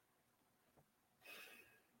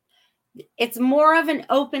 It's more of an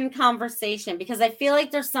open conversation because I feel like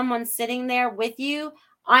there's someone sitting there with you.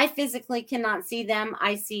 I physically cannot see them.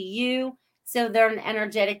 I see you. So they're an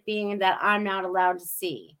energetic being that I'm not allowed to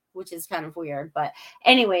see, which is kind of weird. But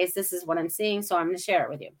anyways, this is what I'm seeing. So I'm going to share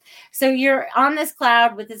it with you. So you're on this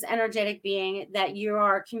cloud with this energetic being that you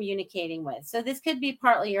are communicating with. So this could be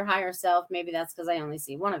partly your higher self. Maybe that's because I only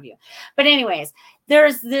see one of you. But anyways,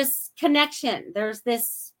 there's this connection. There's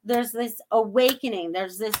this awakening.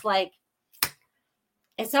 There's this like,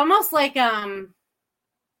 it's almost like a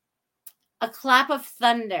clap of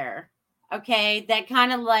thunder, okay? That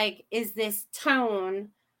kind of like is this tone,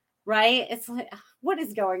 right? It's like, what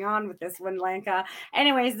is going on with this one, Lenka?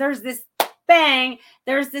 Anyways, there's this bang,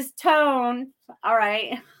 there's this tone, all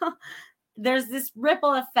right? There's this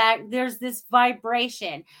ripple effect, there's this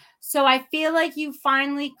vibration. So I feel like you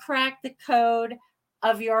finally cracked the code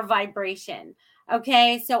of your vibration,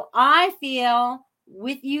 okay? So I feel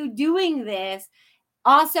with you doing this,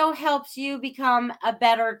 also helps you become a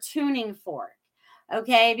better tuning fork.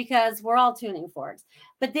 Okay, because we're all tuning forks.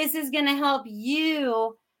 But this is going to help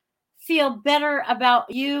you feel better about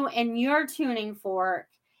you and your tuning fork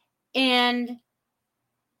and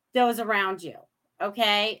those around you.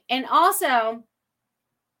 Okay. And also,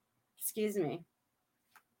 excuse me,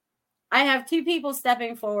 I have two people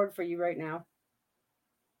stepping forward for you right now,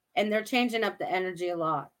 and they're changing up the energy a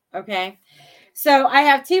lot. Okay. So I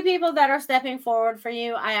have two people that are stepping forward for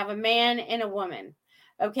you. I have a man and a woman.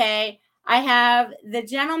 Okay. I have the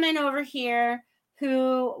gentleman over here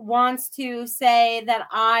who wants to say that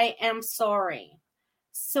I am sorry.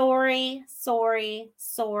 Sorry, sorry,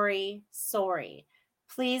 sorry, sorry.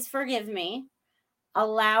 Please forgive me.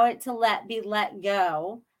 Allow it to be let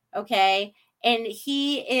go. Okay. And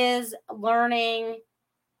he is learning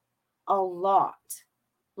a lot.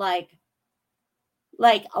 Like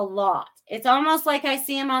a lot. It's almost like I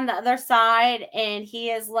see him on the other side and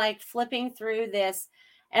he is like flipping through this,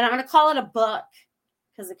 and I'm going to call it a book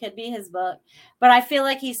because it could be his book, but I feel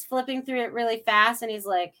like he's flipping through it really fast and he's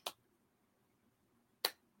like,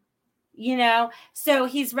 so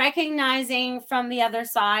he's recognizing from the other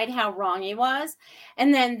side how wrong he was.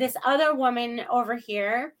 And then this other woman over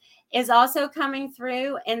here is also coming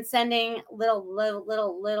through and sending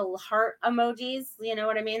little heart emojis. You know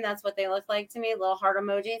what I mean? That's what they look like to me, little heart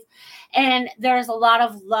emojis. And there's a lot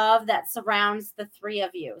of love that surrounds the three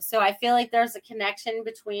of you. So I feel like there's a connection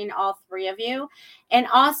between all three of you. And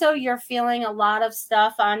also you're feeling a lot of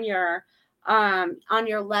stuff on your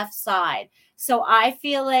left side. So I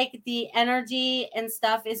feel like the energy and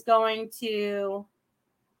stuff is going to,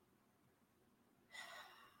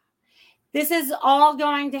 this is all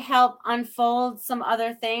going to help unfold some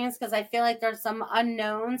other things because I feel like there's some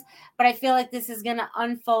unknowns, but I feel like this is going to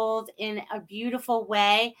unfold in a beautiful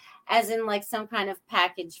way, as in like some kind of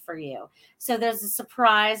package for you. So there's a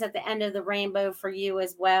surprise at the end of the rainbow for you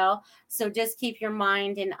as well. So just keep your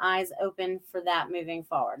mind and eyes open for that moving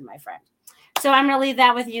forward, my friend. So I'm going to leave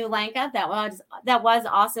that with you, Lenka. That was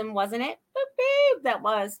awesome, wasn't it? Boop, boop. That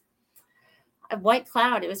was a white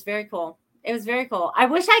cloud. It was very cool. It was very cool. I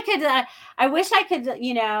wish I could,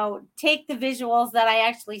 take the visuals that I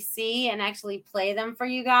actually see and actually play them for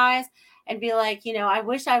you guys and be like, I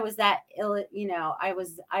wish I was I'm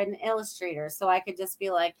an illustrator. So I could just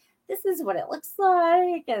be like, this is what it looks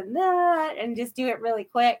like and that, and just do it really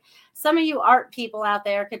quick. Some of you art people out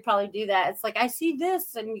there could probably do that. It's like, I see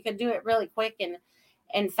this, and you could do it really quick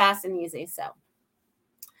and fast and easy. So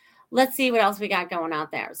let's see what else we got going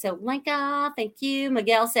out there. So Lenka, thank you.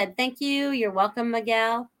 Miguel said, thank you. You're welcome,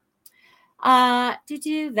 Miguel.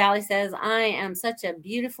 Valley says, I am such a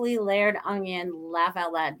beautifully layered onion. Laugh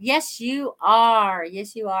out loud. Yes, you are.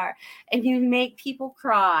 Yes, you are. And you make people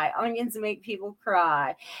cry. Onions make people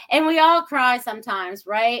cry. And we all cry sometimes,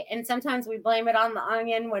 right? And sometimes we blame it on the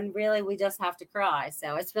onion when really we just have to cry.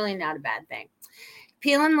 So it's really not a bad thing.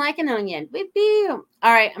 Peeling like an onion. All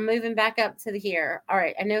right, I'm moving back up to here. All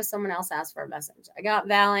right, I know someone else asked for a message. I got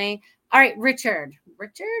Valley. All right, Richard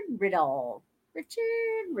Riddle.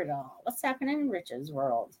 What's happening in Richard's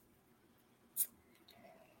world?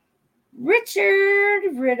 Richard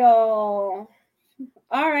Riddle.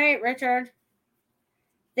 All right, Richard.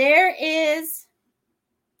 There is.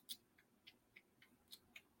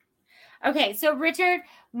 Okay, so Richard,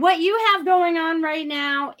 what you have going on right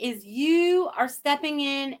now is you are stepping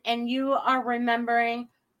in and you are remembering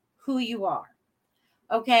who you are.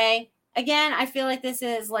 Okay. Again, I feel like this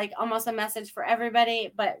is like almost a message for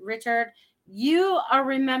everybody, but Richard, you are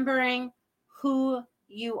remembering who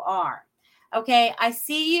you are. Okay. I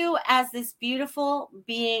see you as this beautiful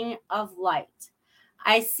being of light.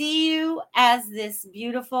 I see you as this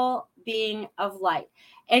beautiful being of light,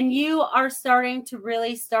 and you are starting to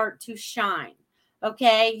really start to shine.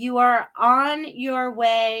 Okay. You are on your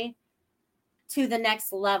way to the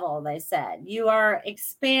next level, they said. You are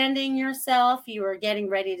expanding yourself. You are getting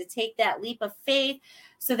ready to take that leap of faith.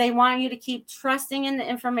 So they want you to keep trusting in the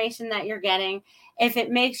information that you're getting. If it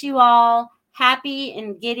makes you all happy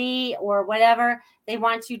and giddy or whatever, they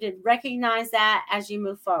want you to recognize that as you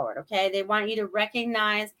move forward. Okay. They want you to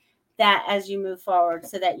recognize that as you move forward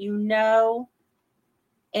so that you know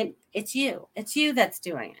it's you. It's you that's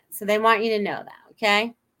doing it. So they want you to know that.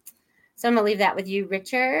 Okay. So I'm going to leave that with you,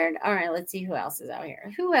 Richard. All right, let's see who else is out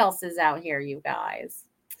here. Who else is out here, you guys?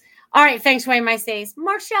 All right, Feng Shui My Stays.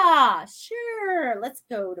 Marsha, sure. Let's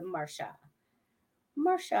go to Marsha.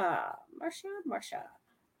 Marsha.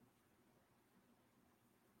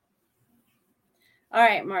 All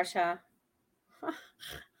right, Marsha.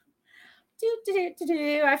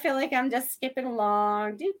 I feel like I'm just skipping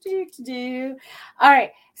along. All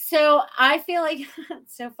right. So I feel like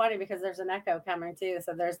it's so funny because there's an echo coming too.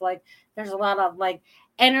 So there's a lot of like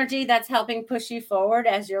energy that's helping push you forward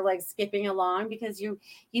as you're like skipping along, because you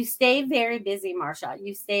stay very busy, Marsha.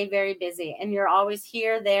 You stay very busy and you're always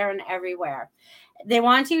here, there, and everywhere. They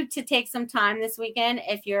want you to take some time this weekend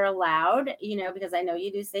if you're allowed, because I know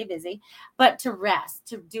you do stay busy, but to rest,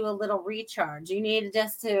 to do a little recharge. You need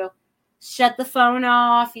just to shut the phone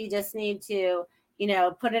off. You just need to,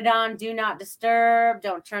 put it on do not disturb.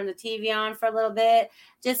 Don't turn the TV on for a little bit.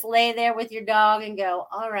 Just lay there with your dog and go,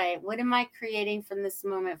 all right, what am I creating from this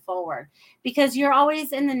moment forward? Because you're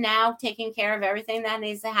always in the now, taking care of everything that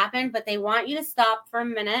needs to happen, but they want you to stop for a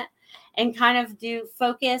minute and kind of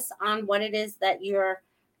focus on what it is that you're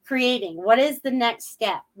creating. What is the next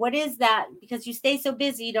step? What is that? Because you stay so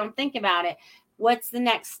busy, you don't think about it. What's the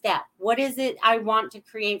next step? What is it I want to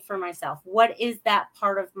create for myself? What is that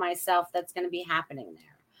part of myself that's going to be happening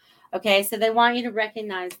there? Okay, so they want you to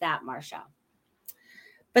recognize that, Marsha.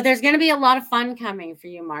 But there's going to be a lot of fun coming for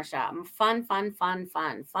you, Marsha. Fun.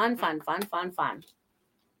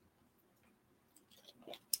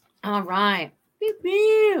 All right. Beep,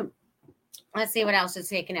 beep. Let's see what else is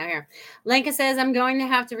taken out here. Lenka says, I'm going to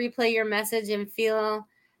have to replay your message and feel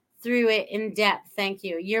through it in depth. Thank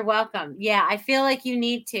you. You're welcome. Yeah, I feel like you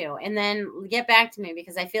need to. And then get back to me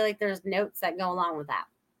because I feel like there's notes that go along with that.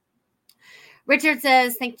 Richard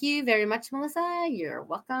says, thank you very much, Melissa. You're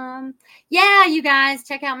welcome. Yeah, you guys,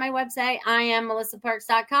 check out my website. I am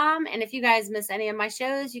melissaparks.com. And if you guys miss any of my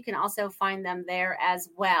shows, you can also find them there as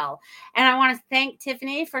well. And I want to thank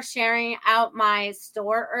Tiffany for sharing out my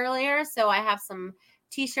store earlier. So I have some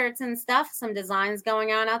t-shirts and stuff, some designs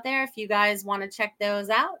going on out there. If you guys want to check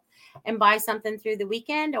those out and buy something through the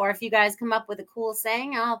weekend, or if you guys come up with a cool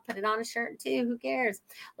saying, I'll put it on a shirt too. Who cares?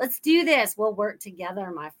 Let's do this. We'll work together,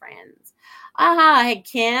 my friends. Hey,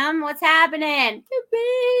 Kim, what's happening?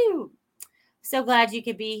 Woo-hoo. So glad you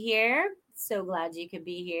could be here.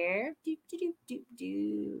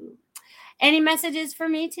 Any messages for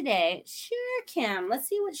me today? Sure, Kim. Let's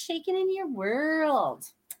see what's shaking in your world.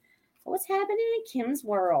 What's happening in Kim's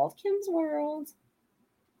world?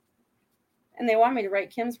 And they want me to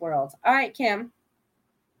write Kim's world. All right, Kim.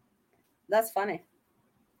 That's funny.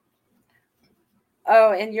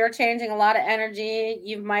 Oh, and you're changing a lot of energy.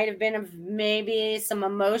 You might have been maybe some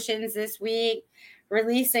emotions this week,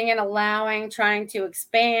 releasing and allowing, trying to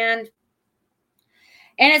expand.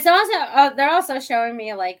 And it's also, they're also showing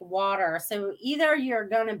me like water. So either you're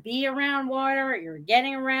going to be around water or you're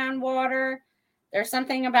getting around water. There's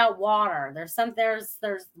something about water. There's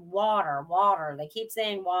water. They keep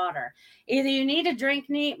saying water. Either you need to drink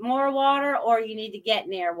more water or you need to get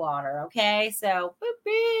near water. Okay. So,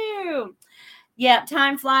 boop. Yeah,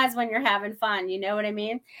 time flies when you're having fun. You know what I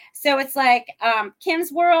mean? So it's like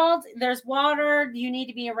Kim's world, there's water. You need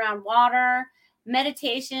to be around water,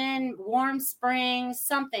 meditation, warm springs,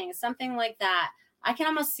 something like that. I can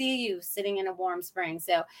almost see you sitting in a warm spring.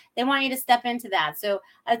 So they want you to step into that. So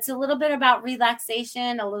it's a little bit about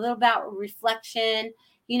relaxation, a little about reflection.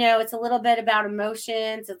 It's a little bit about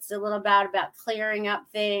emotions. It's a little about clearing up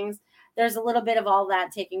things. There's a little bit of all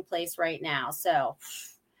that taking place right now. So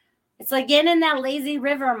it's like getting in that lazy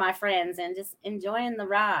river, my friends, and just enjoying the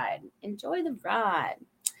ride. Enjoy the ride.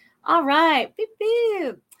 All right. Beep,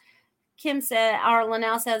 beep. Kim said, or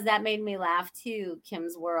Linnell says, that made me laugh too,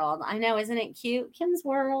 Kim's world. I know, isn't it cute? Kim's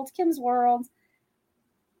world.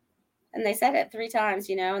 And they said it 3 times,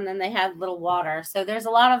 and then they had little water. So there's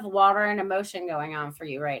a lot of water and emotion going on for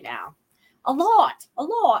you right now. A lot.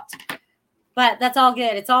 But that's all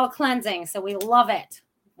good. It's all cleansing. So we love it.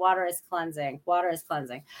 Water is cleansing.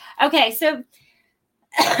 Okay, so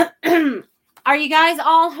are you guys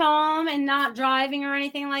all home and not driving or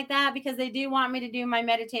anything like that? Because they do want me to do my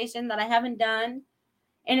meditation that I haven't done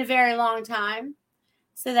in a very long time,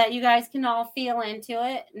 so that you guys can all feel into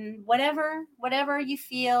it. And whatever you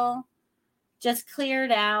feel, just clear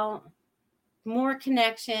it out. More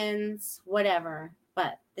connections, whatever.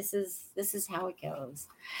 But this is how it goes.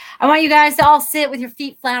 I want you guys to all sit with your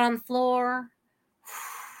feet flat on the floor.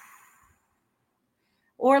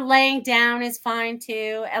 Or laying down is fine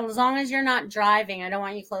too. As long as you're not driving. I don't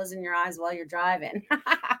want you closing your eyes while you're driving.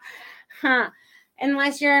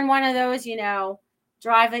 Unless you're in one of those,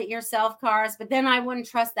 drive it yourself cars. But then I wouldn't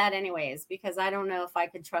trust that anyways, because I don't know if I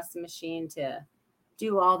could trust the machine to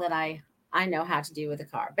do all that I know how to do with a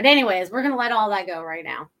car. But anyways, we're going to let all that go right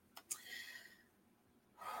now.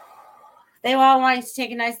 They all want you to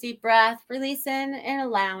take a nice deep breath, releasing and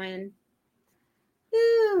allowing.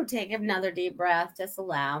 Ooh, take another deep breath. Just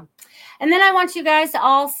allow. And then I want you guys to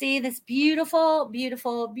all see this beautiful,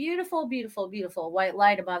 beautiful, beautiful, beautiful, beautiful white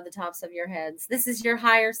light above the tops of your heads. This is your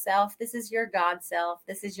higher self. This is your God self.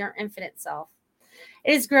 This is your infinite self.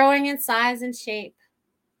 It is growing in size and shape,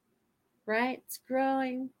 right? It's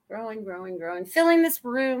growing, growing, growing, growing, filling this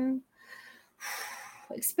room,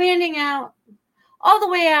 expanding out, all the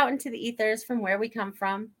way out into the ethers from where we come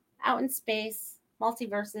from, out in space,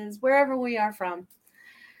 multiverses, wherever we are from.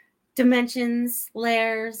 Dimensions,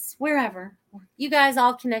 layers, wherever. You guys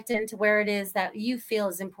all connected into where it is that you feel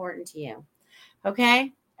is important to you.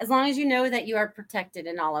 Okay? As long as you know that you are protected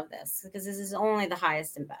in all of this, because this is only the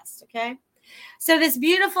highest and best. Okay? So this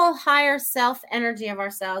beautiful higher self energy of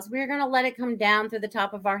ourselves, we're going to let it come down through the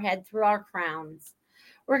top of our head, through our crowns.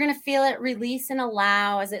 We're going to feel it release and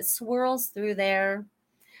allow as it swirls through there,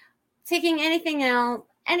 taking anything else,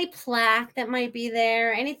 any plaque that might be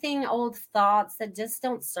there, anything, old thoughts that just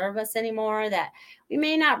don't serve us anymore, that we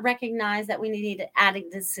may not recognize that we need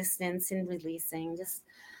added assistance in releasing. Just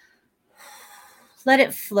let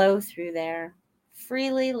it flow through there.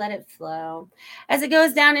 Freely let it flow. As it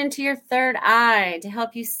goes down into your third eye to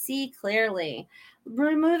help you see clearly,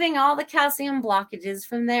 removing all the calcium blockages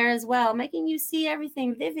from there as well, making you see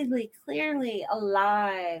everything vividly, clearly,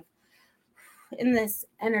 alive. In this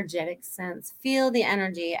energetic sense, feel the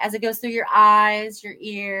energy as it goes through your eyes, your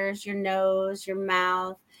ears, your nose, your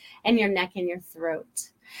mouth, and your neck and your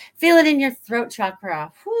throat. Feel it in your throat chakra,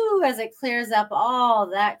 as it clears up all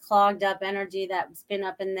that clogged up energy that's been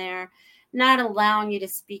up in there, not allowing you to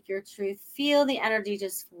speak your truth. Feel the energy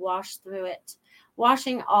just wash through it,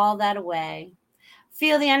 washing all that away.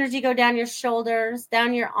 Feel the energy go down your shoulders,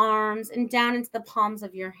 down your arms, and down into the palms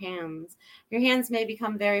of your hands. Your hands may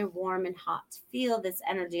become very warm and hot. Feel this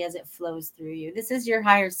energy as it flows through you. This is your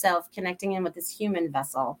higher self connecting in with this human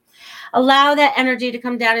vessel. Allow that energy to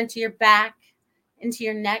come down into your back, into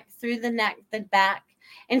your neck, through the neck, the back,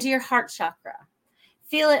 into your heart chakra.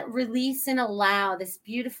 Feel it release and allow this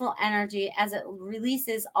beautiful energy as it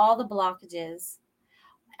releases all the blockages.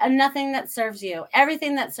 And nothing that serves you,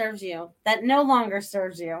 everything that serves you, that no longer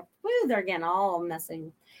serves you. They're again all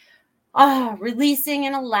messing. Releasing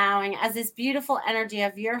and allowing as this beautiful energy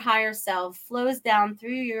of your higher self flows down through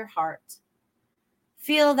your heart.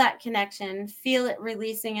 Feel that connection. Feel it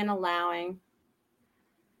releasing and allowing.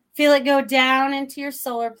 Feel it go down into your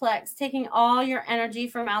solar plex, taking all your energy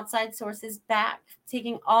from outside sources back,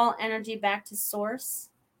 taking all energy back to source,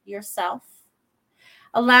 yourself.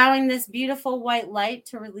 Allowing this beautiful white light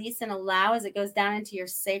to release and allow as it goes down into your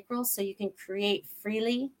sacral so you can create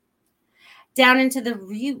freely. Down into the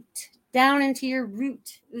root, down into your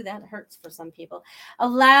root. Ooh, that hurts for some people.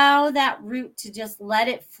 Allow that root to just let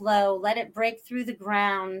it flow, let it break through the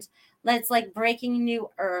ground. It's like breaking new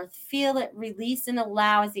earth. Feel it release and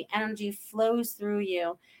allow as the energy flows through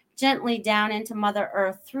you. Gently down into Mother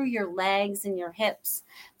Earth, through your legs and your hips,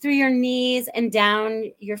 through your knees and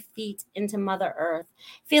down your feet into Mother Earth.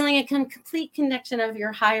 Feeling a complete connection of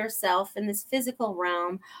your higher self in this physical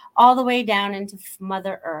realm, all the way down into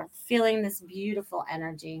Mother Earth. Feeling this beautiful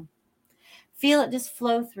energy. Feel it just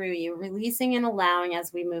flow through you, releasing and allowing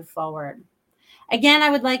as we move forward. Again, I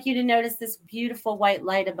would like you to notice this beautiful white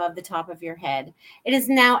light above the top of your head. It is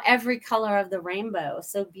now every color of the rainbow,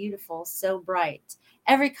 so beautiful, so bright.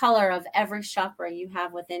 Every color of every chakra you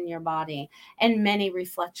have within your body and many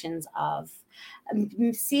reflections of.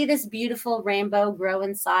 See this beautiful rainbow grow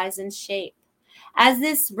in size and shape. As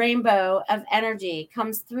this rainbow of energy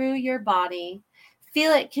comes through your body,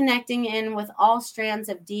 feel it connecting in with all strands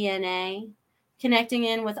of DNA, connecting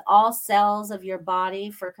in with all cells of your body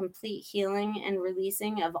for complete healing and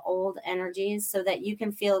releasing of old energies so that you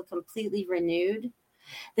can feel completely renewed.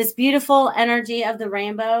 This beautiful energy of the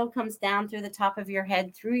rainbow comes down through the top of your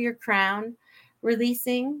head, through your crown,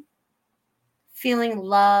 releasing, feeling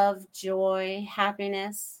love, joy,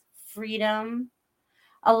 happiness, freedom.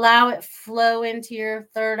 Allow it flow into your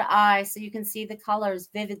third eye so you can see the colors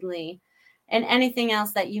vividly and anything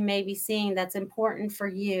else that you may be seeing that's important for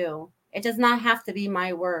you. It does not have to be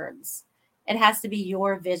my words. It has to be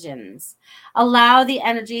your visions. Allow the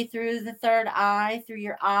energy through the third eye, through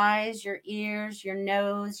your eyes, your ears, your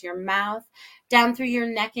nose, your mouth, down through your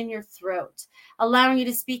neck and your throat, allowing you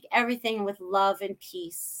to speak everything with love and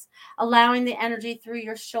peace. Allowing the energy through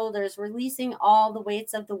your shoulders, releasing all the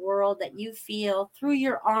weights of the world that you feel through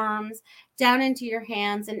your arms, down into your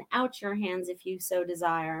hands and out your hands if you so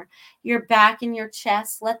desire. Your back and your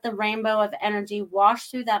chest, let the rainbow of energy wash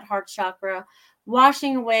through that heart chakra,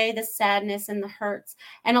 washing away the sadness and the hurts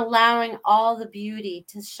and allowing all the beauty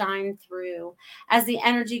to shine through. As the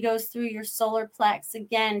energy goes through your solar plex,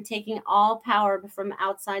 again, taking all power from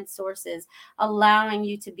outside sources, allowing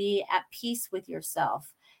you to be at peace with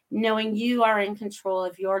yourself, knowing you are in control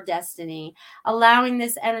of your destiny, allowing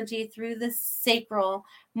this energy through the sacral,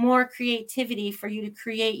 more creativity for you to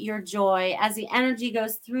create your joy. As the energy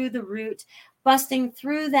goes through the root, busting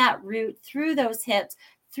through that root, through those hips,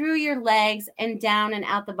 through your legs, and down and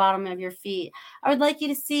out the bottom of your feet. I would like you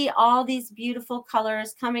to see all these beautiful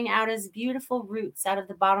colors coming out as beautiful roots out of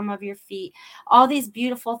the bottom of your feet, all these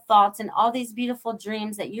beautiful thoughts and all these beautiful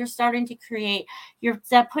dreams that you're starting to create. You're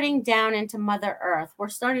putting down into Mother Earth. We're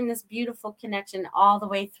starting this beautiful connection all the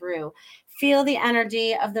way through. Feel the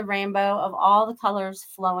energy of the rainbow of all the colors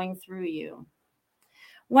flowing through you.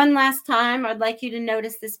 One last time, I'd like you to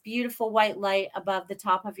notice this beautiful white light above the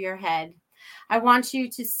top of your head. I want you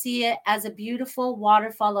to see it as a beautiful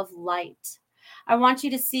waterfall of light. I want you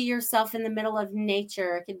to see yourself in the middle of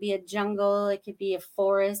nature. It could be a jungle, it could be a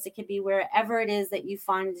forest, it could be wherever it is that you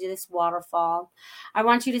find this waterfall. I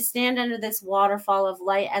want you to stand under this waterfall of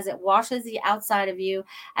light as it washes the outside of you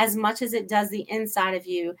as much as it does the inside of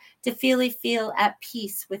you, to feel at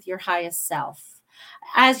peace with your highest self.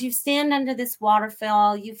 As you stand under this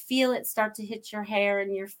waterfall, you feel it start to hit your hair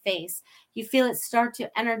and your face. You feel it start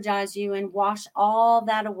to energize you and wash all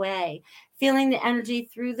that away. Feeling the energy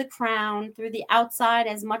through the crown, through the outside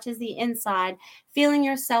as much as the inside. Feeling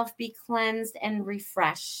yourself be cleansed and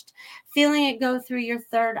refreshed. Feeling it go through your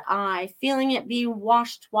third eye. Feeling it be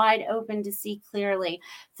washed wide open to see clearly.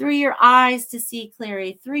 Through your eyes to see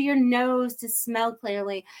clearly. Through your nose to smell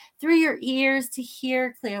clearly. Through your ears to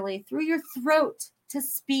hear clearly. Through your throat to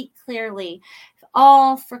speak clearly,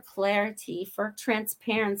 all for clarity, for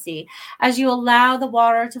transparency. As you allow the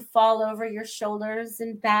water to fall over your shoulders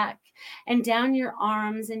and back and down your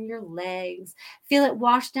arms and your legs, feel it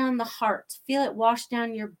wash down the heart, feel it wash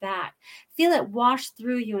down your back, feel it wash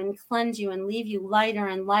through you and cleanse you and leave you lighter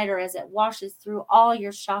and lighter as it washes through all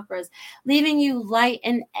your chakras, leaving you light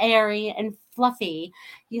and airy and fluffy,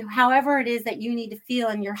 however it is that you need to feel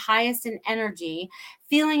in your highest in energy,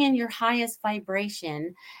 feeling in your highest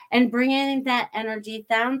vibration, and bringing that energy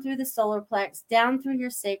down through the solar plex, down through your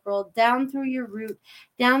sacral, down through your root,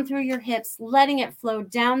 down through your hips, letting it flow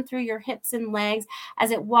down through your hips and legs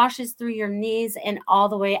as it washes through your knees and all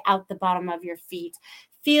the way out the bottom of your feet.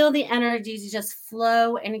 Feel the energy to just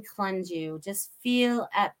flow and cleanse you. Just feel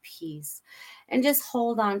at peace and just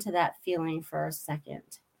hold on to that feeling for a second.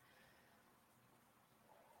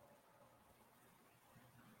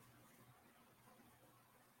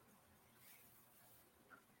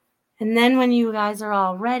 And then when you guys are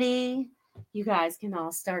all ready, you guys can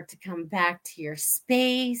all start to come back to your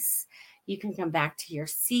space. You can come back to your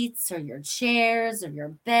seats or your chairs or your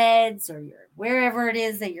beds or your wherever it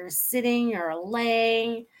is that you're sitting or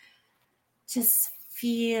laying. Just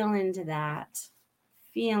feel into that.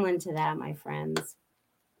 Feel into that, my friends.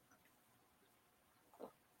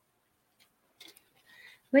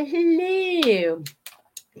 Well, hello.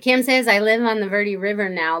 Kim says, I live on the Verde River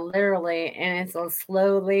now, literally, and it's a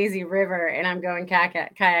slow, lazy river, and I'm going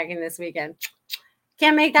kayaking this weekend.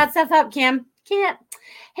 Can't make that stuff up, Kim. Can't.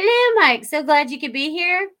 Hello, Mike. So glad you could be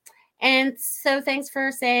here. And so thanks for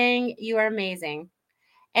saying you are amazing.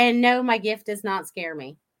 And no, my gift does not scare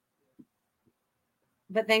me.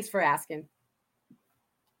 But thanks for asking.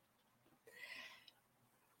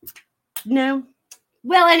 No.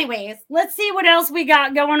 Well, anyways, let's see what else we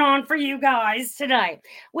got going on for you guys tonight.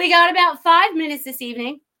 We got about 5 minutes this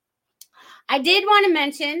evening. I did want to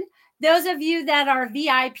mention those of you that are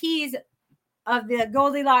VIPs of the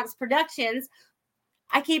Goldilocks Productions.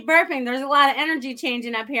 I keep burping. There's a lot of energy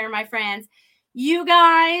changing up here, my friends. You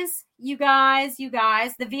guys,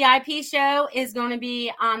 the VIP show is going to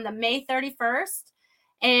be on the May 31st.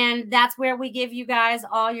 And that's where we give you guys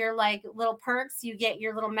all your little perks. You get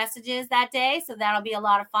your little messages that day. So that'll be a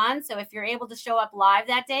lot of fun. So if you're able to show up live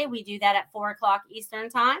that day, we do that at 4:00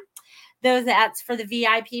 Eastern time. That's for the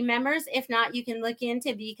VIP members. If not, you can look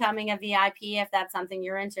into becoming a VIP if that's something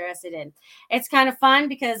you're interested in. It's kind of fun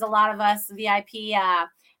because a lot of us VIP,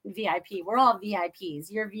 we're all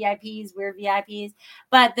VIPs. You're VIPs, we're VIPs.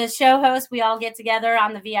 But the show hosts, we all get together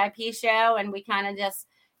on the VIP show and we kind of just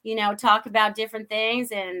talk about different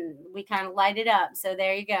things and we kind of light it up. So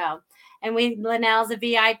there you go. And Linnell's a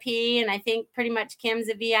VIP and I think pretty much Kim's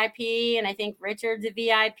a VIP and I think Richard's a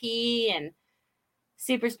VIP and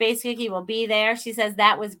Super Space Cookie will be there. She says,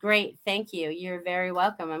 that was great. Thank you. You're very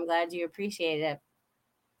welcome. I'm glad you appreciate it.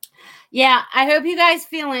 Yeah, I hope you guys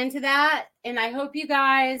feel into that. And I hope you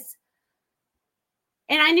guys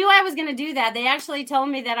And I knew I was going to do that. They actually told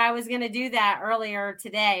me that I was going to do that earlier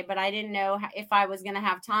today, but I didn't know if I was going to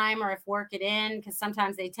have time or if work it in, because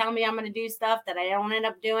sometimes they tell me I'm going to do stuff that I don't end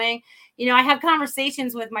up doing. You know, I have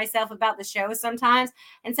conversations with myself about the show sometimes,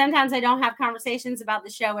 and sometimes I don't have conversations about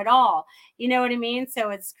the show at all. You know what I mean? So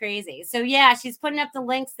it's crazy. So yeah, she's putting up the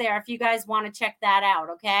links there if you guys want to check that out.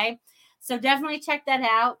 Okay. So definitely check that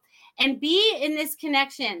out. And be in this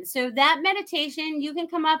connection. So that meditation, you can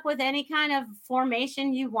come up with any kind of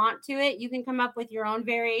formation you want to it. You can come up with your own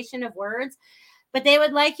variation of words, but they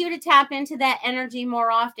would like you to tap into that energy more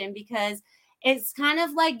often, because it's kind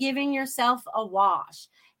of like giving yourself a wash.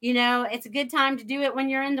 You know, it's a good time to do it when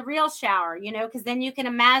you're in the real shower, you know, because then you can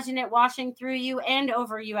imagine it washing through you and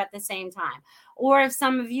over you at the same time. Or if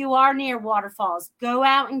some of you are near waterfalls, go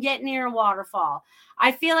out and get near a waterfall.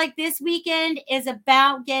 I feel like this weekend is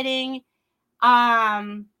about getting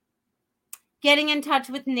in touch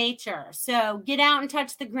with nature. So get out and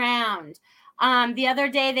touch the ground. The other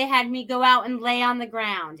day they had me go out and lay on the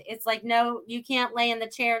ground. It's like, no, you can't lay in the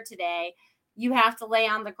chair today. You have to lay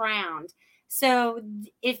on the ground. So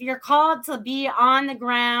if you're called to be on the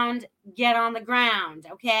ground, get on the ground.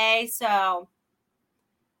 Okay. So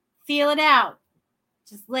feel it out.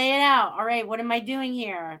 Just lay it out. All right. What am I doing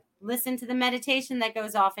here? Listen to the meditation that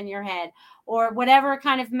goes off in your head, or whatever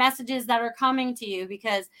kind of messages that are coming to you,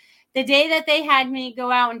 because the day that they had me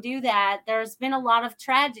go out and do that, there's been a lot of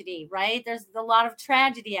tragedy, right? There's a lot of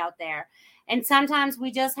tragedy out there. And sometimes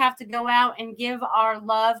we just have to go out and give our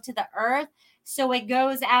love to the earth, so it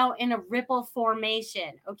goes out in a ripple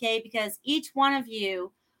formation, okay? Because each one of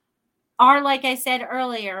you are, like I said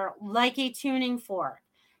earlier, like a tuning fork.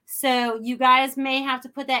 So you guys may have to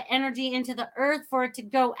put that energy into the earth for it to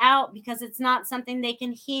go out, because it's not something they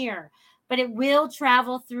can hear, but it will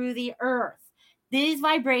travel through the earth. These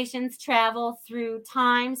vibrations travel through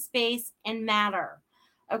time, space, and matter.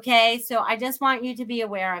 Okay. So I just want you to be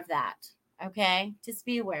aware of that. Okay. Just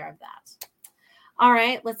be aware of that. All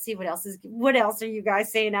right. Let's see what else are you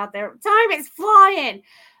guys saying out there? Time is flying.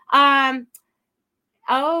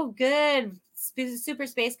 Oh, good. Super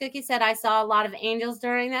Space Cookie said, I saw a lot of angels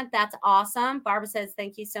during that. That's awesome. Barbara says,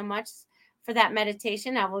 thank you so much for that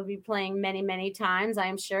meditation. I will be playing many, many times, I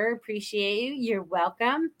am sure. Appreciate you. You're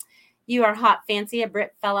welcome. You are hot, fancy, a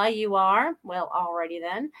Brit fella. You are. Well, already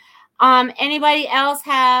then. Anybody else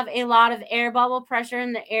have a lot of air bubble pressure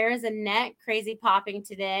in the ears and neck? Crazy popping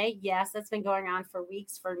today. Yes, that's been going on for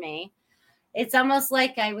weeks for me. It's almost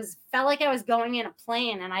like felt like I was going in a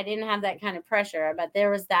plane, and I didn't have that kind of pressure, but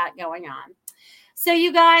there was that going on. So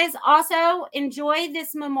you guys also enjoy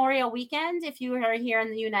this Memorial weekend. If you are here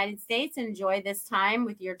in the United States, enjoy this time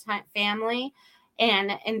with your family,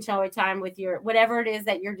 and enjoy time with your, whatever it is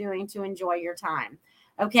that you're doing to enjoy your time.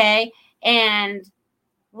 Okay. And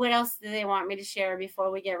what else do they want me to share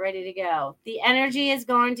before we get ready to go? The energy is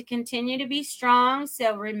going to continue to be strong.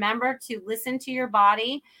 So remember to listen to your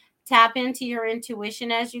body, tap into your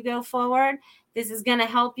intuition as you go forward. This is going to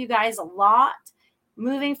help you guys a lot.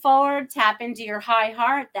 Moving forward, tap into your high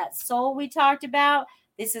heart, that soul we talked about.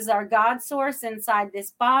 This is our God source inside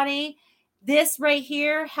this body. This right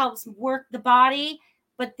here helps work the body,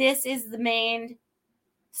 but this is the main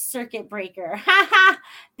circuit breaker.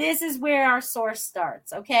 This is where our source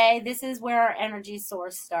starts, okay? This is where our energy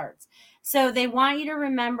source starts. So they want you to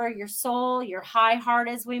remember your soul, your high heart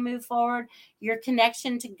as we move forward, your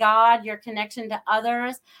connection to God, your connection to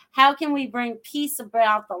others. How can we bring peace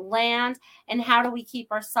about the land, and how do we keep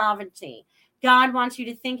our sovereignty? God wants you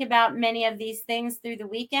to think about many of these things through the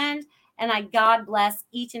weekend, and God bless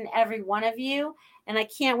each and every one of you. And I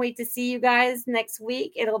can't wait to see you guys next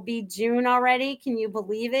week. It'll be June already. Can you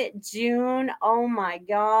believe it? June. Oh my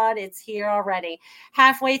God. It's here already.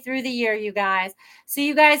 Halfway through the year, you guys. So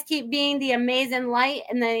you guys keep being the amazing light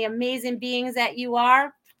and the amazing beings that you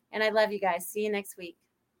are. And I love you guys. See you next week.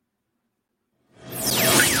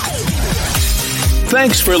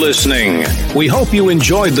 Thanks for listening. We hope you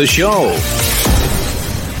enjoyed the show.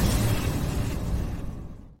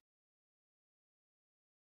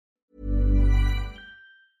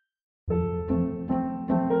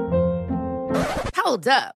 Hold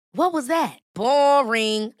up. What was that?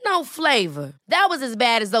 Boring. No flavor. That was as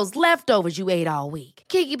bad as those leftovers you ate all week.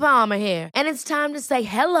 Keke Palmer here. And it's time to say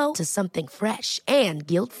hello to something fresh and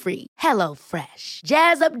guilt-free. HelloFresh.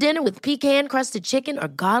 Jazz up dinner with pecan-crusted chicken or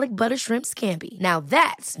garlic butter shrimp scampi. Now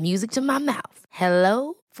that's music to my mouth.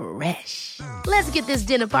 HelloFresh. Let's get this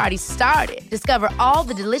dinner party started. Discover all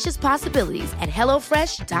the delicious possibilities at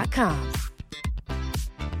HelloFresh.com.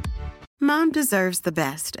 Mom deserves the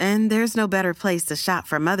best, and there's no better place to shop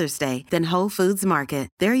for Mother's Day than Whole Foods Market.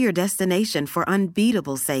 They're your destination for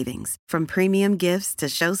unbeatable savings, from premium gifts to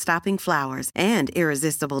show-stopping flowers and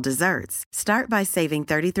irresistible desserts. Start by saving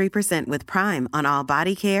 33% with Prime on all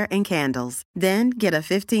body care and candles. Then get a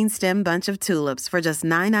 15-stem bunch of tulips for just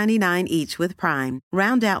 $9.99 each with Prime.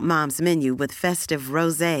 Round out Mom's menu with festive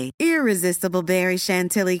rosé, irresistible berry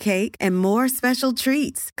chantilly cake, and more special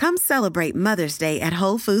treats. Come celebrate Mother's Day at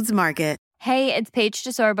Whole Foods Market. Hey, it's Paige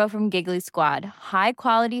DeSorbo from Giggly Squad. High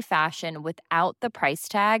quality fashion without the price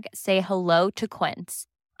tag. Say hello to Quince.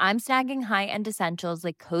 I'm snagging high-end essentials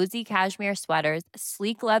like cozy cashmere sweaters,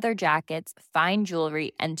 sleek leather jackets, fine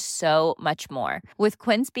jewelry, and so much more. With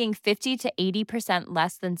Quince being 50 to 80%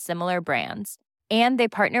 less than similar brands. And they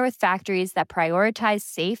partner with factories that prioritize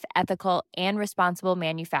safe, ethical, and responsible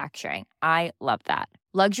manufacturing. I love that.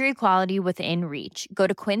 Luxury quality within reach. Go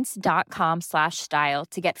to quince.com/style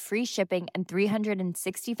to get free shipping and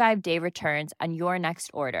 365-day returns on your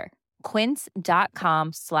next order.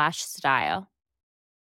 Quince.com/style.